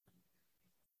garment.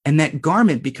 And that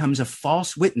garment becomes a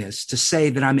false witness to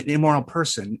say that I'm an immoral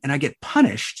person, and I get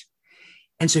punished.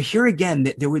 And so here again,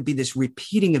 there would be this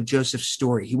repeating of Joseph's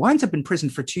story. He winds up in prison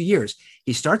for 2 years.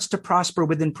 He starts to prosper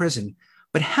within prison.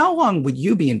 But how long would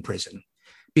you be in prison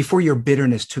before your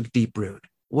bitterness took deep root?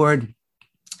 Lord,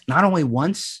 not only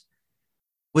once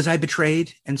was I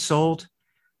betrayed and sold,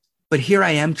 but here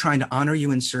I am trying to honor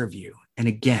you and serve you. And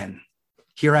again,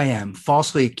 here I am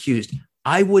falsely accused.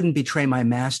 I wouldn't betray my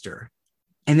master.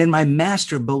 And then my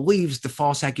master believes the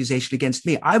false accusation against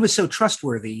me. I was so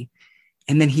trustworthy.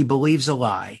 And then he believes a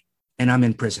lie, and I'm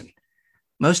in prison.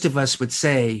 Most of us would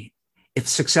say, if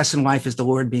success in life is the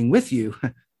Lord being with you,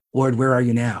 Lord, where are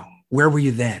you now? Where were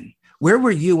you then? Where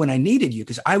were you when I needed you?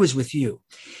 Because I was with you.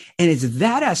 And it's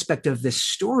that aspect of this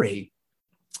story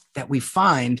that we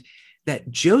find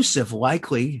that Joseph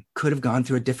likely could have gone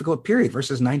through a difficult period.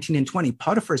 Verses 19 and 20,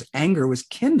 Potiphar's anger was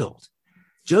kindled.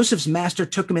 Joseph's master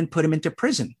took him and put him into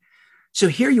prison. So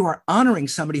here you are honoring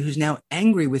somebody who's now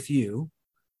angry with you,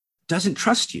 doesn't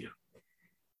trust you.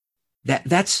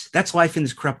 That's life in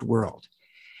this corrupt world.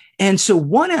 And so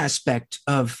one aspect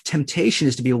of temptation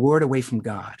is to be lured away from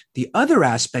God. The other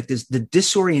aspect is the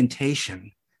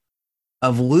disorientation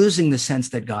of losing the sense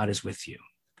that God is with you.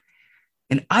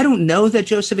 And I don't know that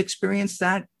Joseph experienced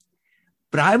that,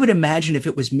 but I would imagine if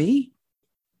it was me,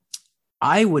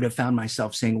 I would have found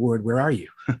myself saying, Lord, where are you?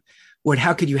 Lord,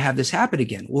 how could you have this happen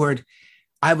again? Lord,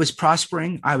 I was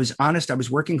prospering, I was honest, I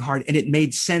was working hard, and it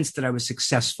made sense that I was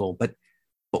successful. But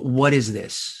what is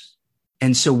this?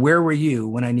 And so where were you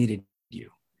when I needed you?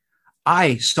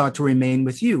 I sought to remain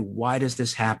with you. Why does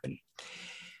this happen?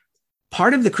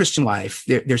 Part of the Christian life,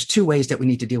 there's two ways that we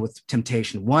need to deal with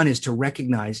temptation. One is to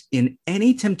recognize in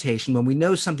any temptation, when we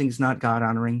know something's not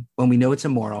God-honoring, when we know it's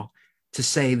immoral, to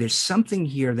say there's something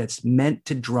here that's meant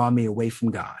to draw me away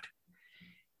from God.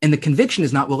 And the conviction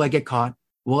is not, will I get caught?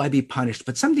 Will I be punished?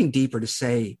 But something deeper to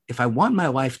say, if I want my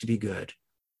life to be good,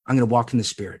 I'm going to walk in the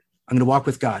Spirit. I'm going to walk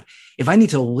with God. If I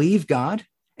need to leave God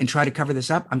and try to cover this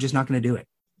up, I'm just not going to do it.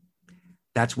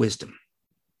 That's wisdom.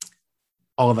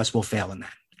 All of us will fail in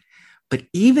that. But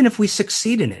even if we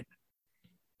succeed in it,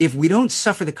 if we don't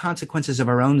suffer the consequences of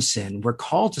our own sin, we're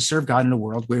called to serve God in a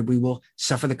world where we will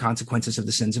suffer the consequences of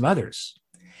the sins of others.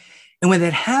 And when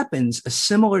that happens, a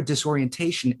similar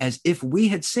disorientation as if we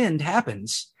had sinned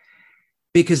happens,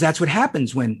 because that's what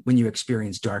happens when you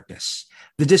experience darkness.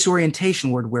 The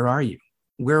disorientation, Lord, where are you?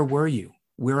 Where were you?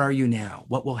 Where are you now?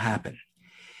 What will happen?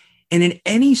 And in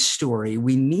any story,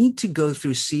 we need to go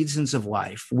through seasons of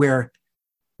life where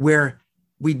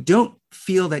we don't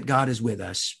feel that God is with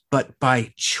us, but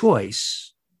by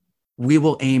choice, we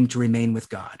will aim to remain with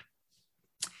God.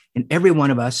 And every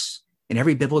one of us, and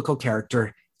every biblical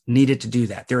character, needed to do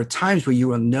that. There are times where you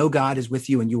will know God is with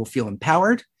you and you will feel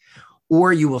empowered,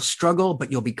 or you will struggle,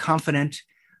 but you'll be confident.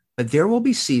 But there will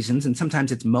be seasons, and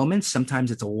sometimes it's moments,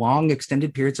 sometimes it's long,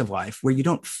 extended periods of life where you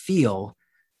don't feel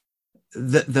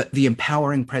the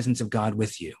empowering presence of God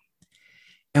with you.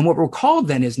 And what we're called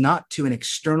then is not to an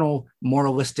external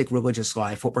moralistic religious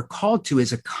life. What we're called to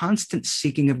is a constant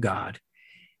seeking of God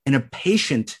and a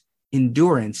patient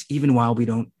endurance, even while we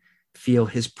don't feel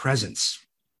his presence.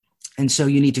 And so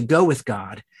you need to go with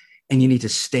God and you need to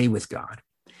stay with God.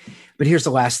 But here's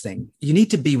the last thing. You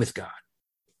need to be with God.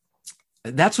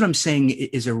 That's what I'm saying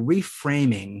is a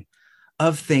reframing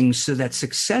of things so that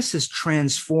success is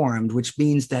transformed, which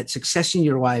means that success in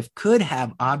your life could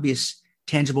have obvious,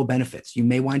 tangible benefits. You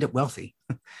may wind up wealthy,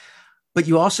 but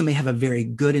you also may have a very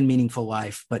good and meaningful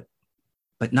life, but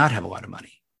not have a lot of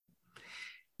money.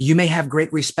 You may have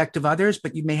great respect of others,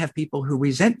 but you may have people who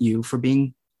resent you for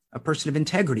being a person of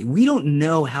integrity. We don't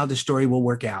know how the story will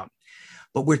work out,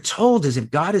 but we're told as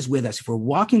if God is with us, if we're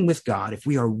walking with God, if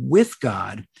we are with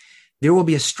God, there will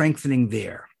be a strengthening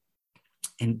there.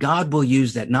 And God will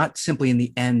use that not simply in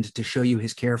the end to show you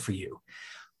his care for you,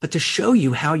 but to show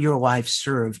you how your life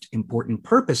served important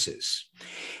purposes.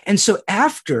 And so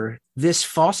after this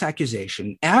false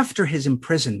accusation, after his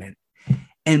imprisonment,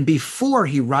 and before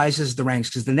he rises the ranks,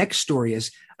 because the next story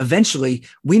is eventually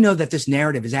we know that this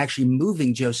narrative is actually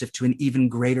moving Joseph to an even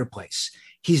greater place.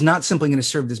 He's not simply going to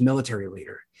serve this military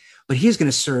leader, but he's going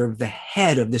to serve the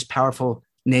head of this powerful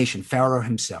nation, Pharaoh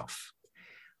himself.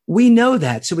 We know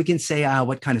that, so we can say,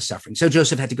 what kind of suffering? So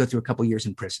Joseph had to go through a couple of years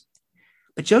in prison.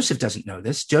 But Joseph doesn't know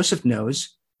this. Joseph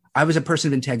knows, I was a person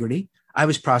of integrity. I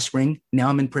was prospering. Now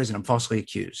I'm in prison. I'm falsely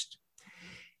accused.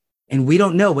 And we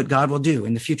don't know what God will do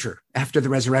in the future after the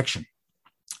resurrection.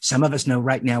 Some of us know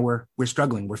right now we're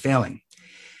struggling, we're failing.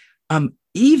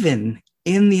 Even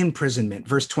in the imprisonment,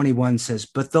 verse 21 says,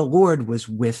 but the Lord was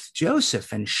with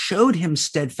Joseph and showed him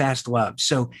steadfast love.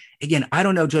 So again, I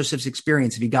don't know Joseph's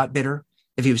experience, if he got bitter,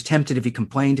 if he was tempted, if he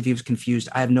complained, if he was confused,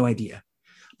 I have no idea.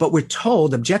 But we're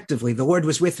told objectively, the Lord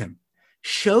was with him,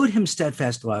 showed him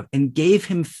steadfast love, and gave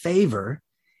him favor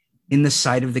in the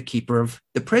sight of the keeper of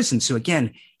the prison. So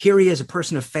again, here he is, a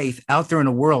person of faith out there in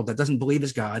a world that doesn't believe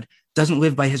his God, doesn't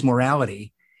live by his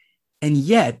morality. And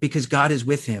yet, because God is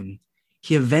with him,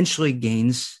 he eventually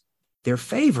gains their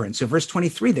favor. And so verse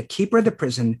 23, the keeper of the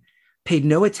prison paid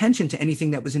no attention to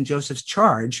anything that was in Joseph's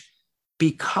charge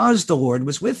because the Lord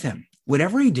was with him.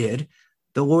 Whatever he did,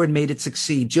 the Lord made it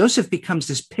succeed. Joseph becomes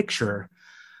this picture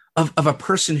of a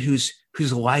person whose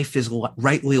life is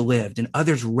rightly lived, and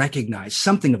others recognize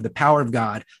something of the power of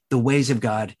God, the ways of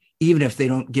God, even if they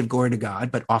don't give glory to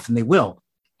God, but often they will.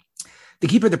 The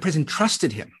keeper of the prison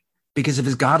trusted him because of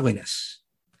his godliness.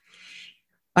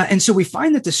 And so we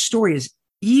find that the story is,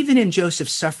 even in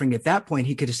Joseph's suffering, at that point,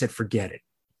 he could have said, forget it.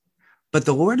 But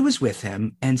the Lord was with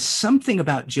him, and something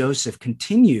about Joseph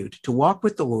continued to walk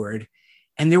with the Lord,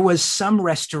 and there was some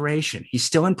restoration. He's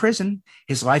still in prison.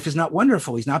 His life is not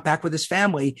wonderful. He's not back with his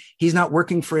family. He's not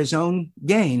working for his own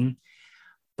gain.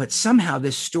 But somehow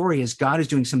this story is God is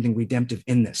doing something redemptive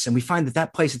in this. And we find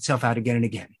that plays itself out again and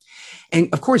again. And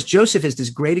of course, Joseph is this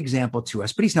great example to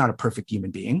us, but he's not a perfect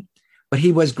human being. But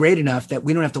he was great enough that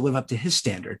we don't have to live up to his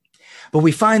standard. But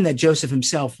we find that Joseph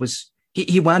himself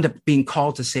he wound up being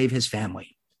called to save his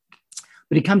family.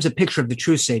 But he becomes a picture of the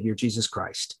true Savior, Jesus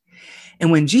Christ.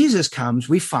 And when Jesus comes,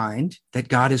 we find that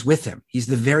God is with him. He's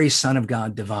the very Son of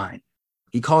God divine.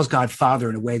 He calls God Father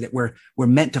in a way that we're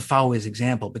meant to follow his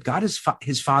example, but God is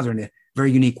his Father in a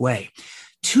very unique way.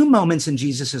 Two moments in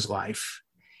Jesus's life,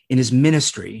 in his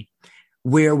ministry,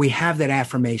 where we have that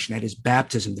affirmation at his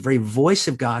baptism, the very voice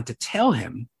of God to tell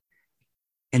him,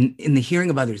 and in the hearing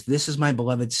of others, this is my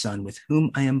beloved Son with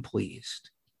whom I am pleased.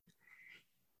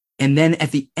 And then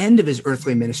at the end of his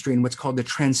earthly ministry, in what's called the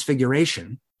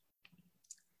Transfiguration,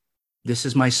 this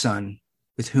is my Son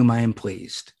with whom I am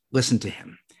pleased. Listen to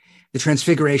him. The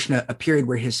Transfiguration, a period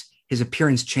where his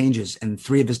appearance changes and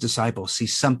three of his disciples see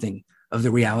something of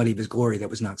the reality of his glory that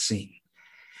was not seen.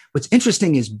 What's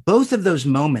interesting is both of those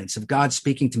moments of God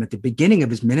speaking to him at the beginning of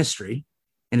his ministry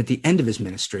and at the end of his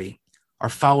ministry are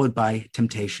followed by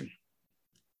temptation.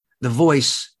 The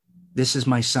voice, this is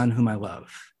my Son whom I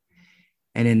love.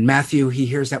 And in Matthew, he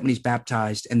hears that when he's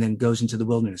baptized and then goes into the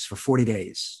wilderness for 40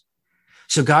 days.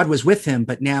 So God was with him,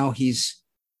 but now he's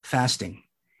fasting.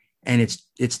 And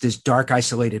it's this dark,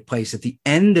 isolated place. At the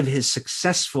end of his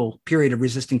successful period of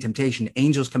resisting temptation,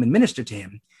 angels come and minister to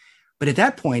him. But at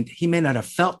that point, he may not have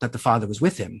felt that the Father was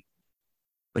with him,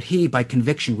 but he, by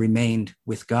conviction, remained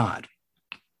with God.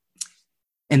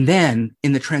 And then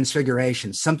in the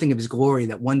Transfiguration, something of his glory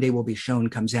that one day will be shown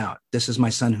comes out. This is my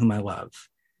Son whom I love.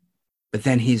 But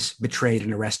then he's betrayed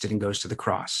and arrested and goes to the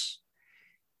cross.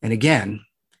 And again,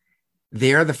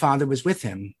 there the Father was with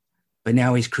him, but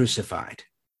now he's crucified.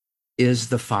 Is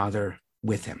the Father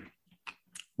with him?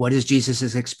 What is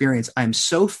Jesus' experience? I'm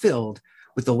so filled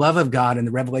with the love of God and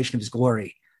the revelation of his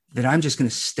glory that I'm just going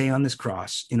to stay on this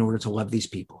cross in order to love these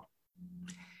people.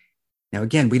 Now,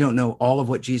 again, we don't know all of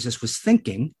what Jesus was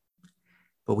thinking,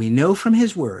 but we know from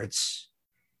his words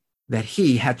that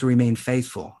he had to remain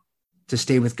faithful to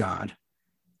stay with God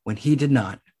when he did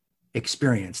not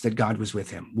experience that God was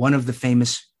with him. One of the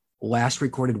famous last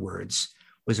recorded words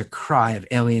was a cry of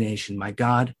alienation. My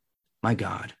God,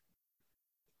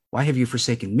 why have you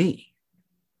forsaken me?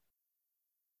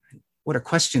 What a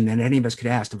question that any of us could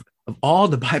ask. Of all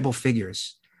the Bible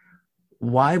figures,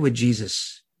 why would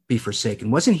Jesus be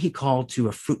forsaken? Wasn't he called to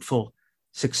a fruitful,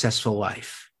 successful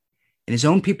life? And his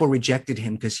own people rejected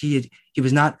him because he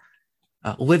was not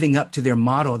living up to their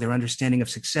model, their understanding of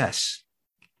success.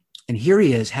 And here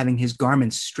he is having his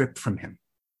garments stripped from him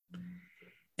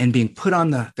and being put on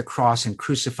the cross and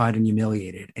crucified and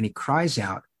humiliated. And he cries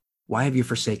out, why have you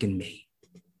forsaken me?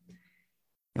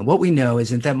 And what we know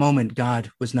is at that moment,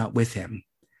 God was not with him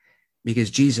because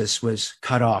Jesus was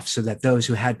cut off so that those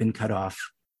who had been cut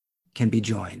off can be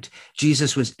joined.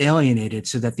 Jesus was alienated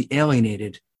so that the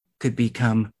alienated could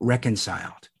become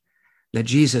reconciled. That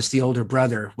Jesus, the older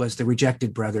brother, was the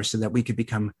rejected brother so that we could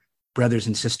become brothers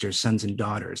and sisters, sons and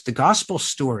daughters. The gospel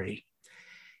story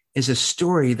is a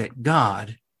story that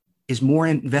God is more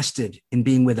invested in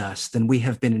being with us than we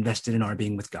have been invested in our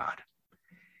being with God.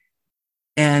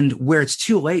 And where it's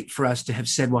too late for us to have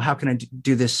said, well, how can I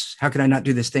do this? How can I not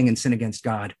do this thing and sin against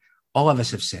God? All of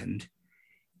us have sinned.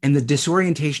 And the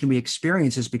disorientation we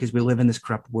experience is because we live in this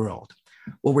corrupt world.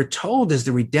 What we're told is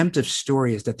the redemptive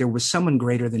story is that there was someone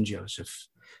greater than Joseph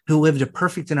who lived a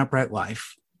perfect and upright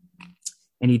life.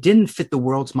 And he didn't fit the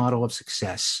world's model of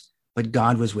success, but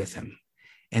God was with him.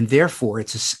 And therefore,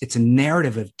 it's a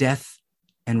narrative of death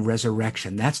and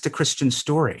resurrection. That's the Christian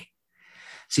story.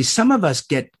 See, some of us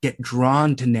get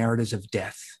drawn to narratives of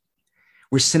death.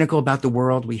 We're cynical about the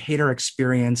world. We hate our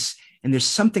experience. And there's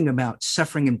something about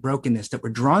suffering and brokenness that we're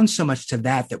drawn so much to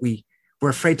that we're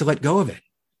afraid to let go of it.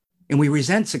 And we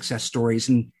resent success stories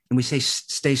and we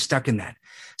stay stuck in that.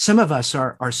 Some of us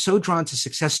are so drawn to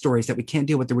success stories that we can't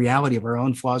deal with the reality of our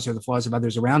own flaws or the flaws of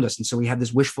others around us. And so we have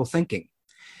this wishful thinking.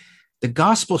 The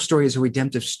gospel story is a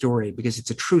redemptive story because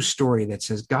it's a true story that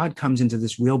says God comes into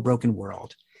this real broken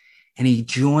world and he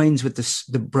joins with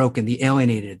the broken, the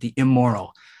alienated, the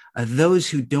immoral, those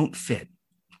who don't fit.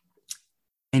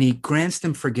 And he grants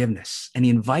them forgiveness and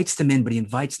he invites them in, but he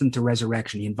invites them to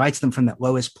resurrection. He invites them from that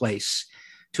lowest place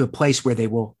to a place where they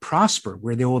will prosper,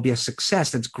 where there will be a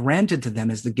success that's granted to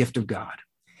them as the gift of God.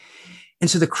 And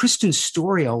so the Christian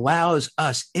story allows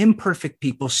us imperfect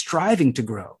people striving to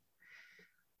grow,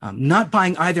 not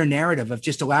buying either narrative of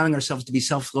just allowing ourselves to be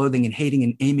self-loathing and hating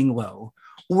and aiming low,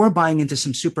 or buying into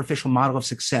some superficial model of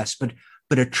success,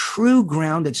 but a true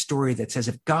grounded story that says,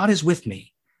 if God is with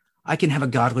me, I can have a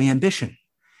godly ambition.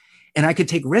 And I could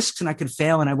take risks and I could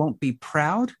fail and I won't be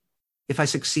proud if I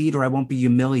succeed, or I won't be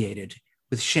humiliated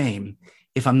with shame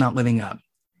if I'm not living up.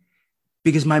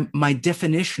 Because my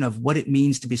definition of what it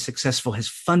means to be successful has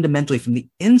fundamentally from the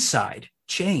inside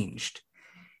changed.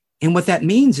 And what that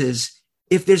means is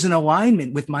if there's an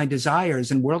alignment with my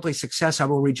desires and worldly success, I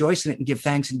will rejoice in it and give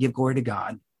thanks and give glory to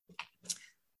God.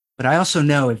 But I also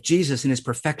know if Jesus in his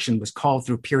perfection was called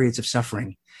through periods of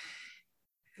suffering,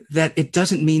 that it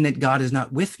doesn't mean that God is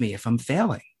not with me if I'm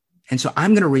failing. And so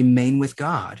I'm going to remain with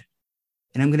God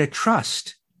and I'm going to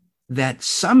trust that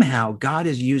somehow God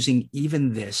is using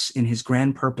even this in his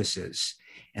grand purposes.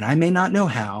 And I may not know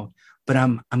how, but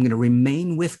I'm going to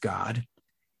remain with God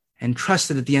and trust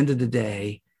that at the end of the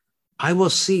day, I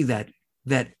will see that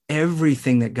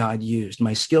everything that God used,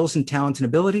 my skills and talents and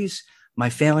abilities, my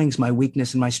failings, my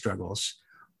weakness, and my struggles,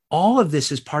 all of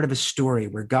this is part of a story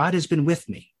where God has been with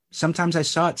me. Sometimes I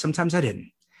saw it, sometimes I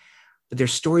didn't. But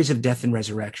there's stories of death and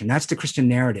resurrection. That's the Christian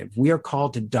narrative. We are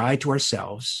called to die to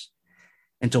ourselves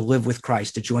and to live with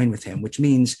Christ, to join with him, which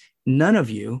means none of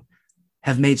you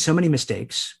have made so many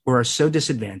mistakes or are so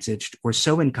disadvantaged or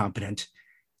so incompetent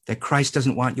that Christ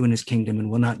doesn't want you in his kingdom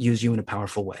and will not use you in a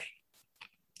powerful way.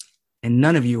 And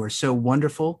none of you are so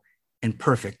wonderful and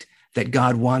perfect that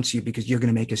God wants you because you're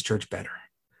going to make his church better.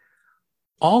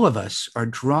 All of us are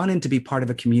drawn in to be part of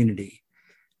a community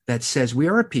that says we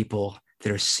are a people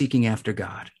that are seeking after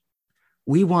God.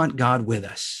 We want God with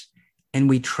us, and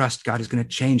we trust God is going to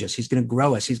change us. He's going to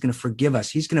grow us. He's going to forgive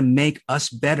us. He's going to make us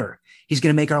better. He's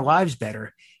going to make our lives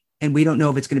better. And we don't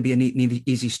know if it's going to be a neat,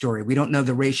 easy story. We don't know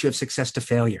the ratio of success to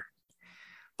failure.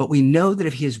 But we know that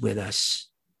if he is with us,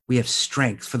 we have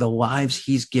strength for the lives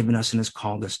he's given us and has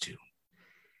called us to.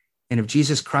 And if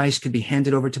Jesus Christ could be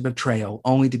handed over to betrayal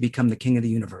only to become the king of the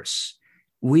universe,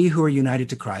 we who are united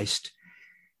to Christ,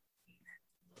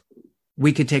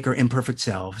 we could take our imperfect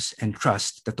selves and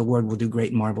trust that the Lord will do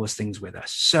great and marvelous things with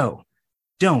us. So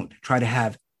don't try to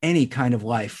have any kind of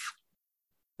life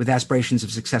with aspirations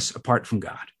of success apart from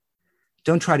God.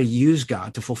 Don't try to use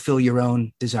God to fulfill your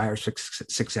own desires for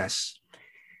success.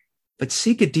 but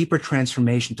seek a deeper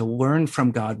transformation to learn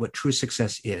from God what true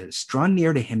success is. Draw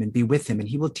near to him and be with him, and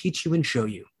he will teach you and show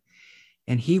you,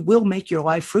 and he will make your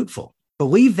life fruitful.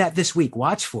 Believe that this week.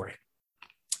 Watch for it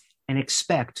and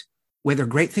expect, whether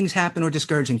great things happen or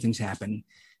discouraging things happen,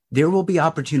 there will be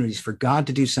opportunities for God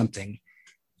to do something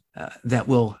that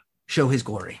will show his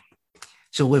glory.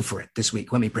 So live for it this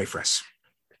week. Let me pray for us.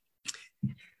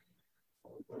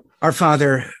 Our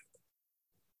Father,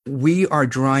 we are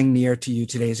drawing near to you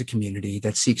today as a community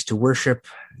that seeks to worship,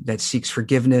 that seeks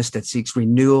forgiveness, that seeks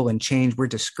renewal and change. We're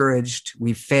discouraged.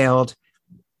 We've failed.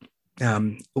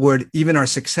 Lord, even our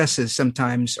successes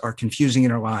sometimes are confusing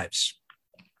in our lives.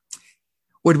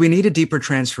 Lord, we need a deeper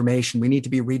transformation. We need to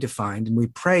be redefined. And we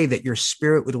pray that your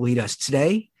Spirit would lead us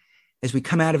today as we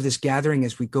come out of this gathering,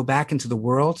 as we go back into the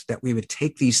world, that we would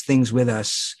take these things with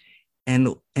us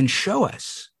and show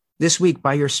us this week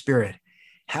by your Spirit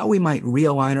how we might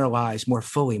realign our lives more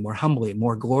fully, more humbly,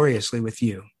 more gloriously with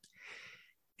you.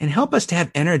 And help us to have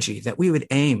energy that we would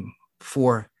aim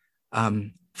for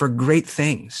great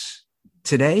things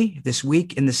today, this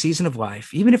week, in the season of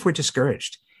life, even if we're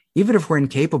discouraged, even if we're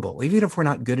incapable, even if we're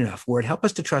not good enough. Lord, help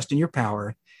us to trust in your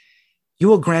power. You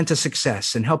will grant us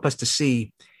success and help us to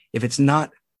see, if it's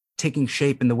not taking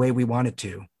shape in the way we want it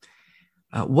to,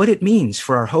 what it means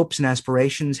for our hopes and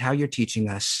aspirations, how you're teaching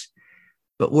us.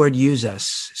 But Lord, use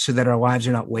us so that our lives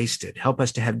are not wasted. Help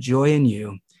us to have joy in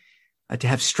you, to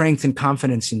have strength and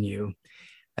confidence in you.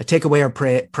 Take away our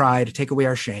pride, take away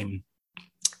our shame,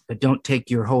 but don't take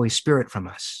your Holy Spirit from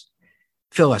us.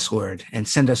 Fill us, Lord, and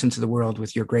send us into the world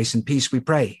with your grace and peace, we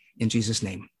pray. In Jesus'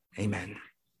 name, amen.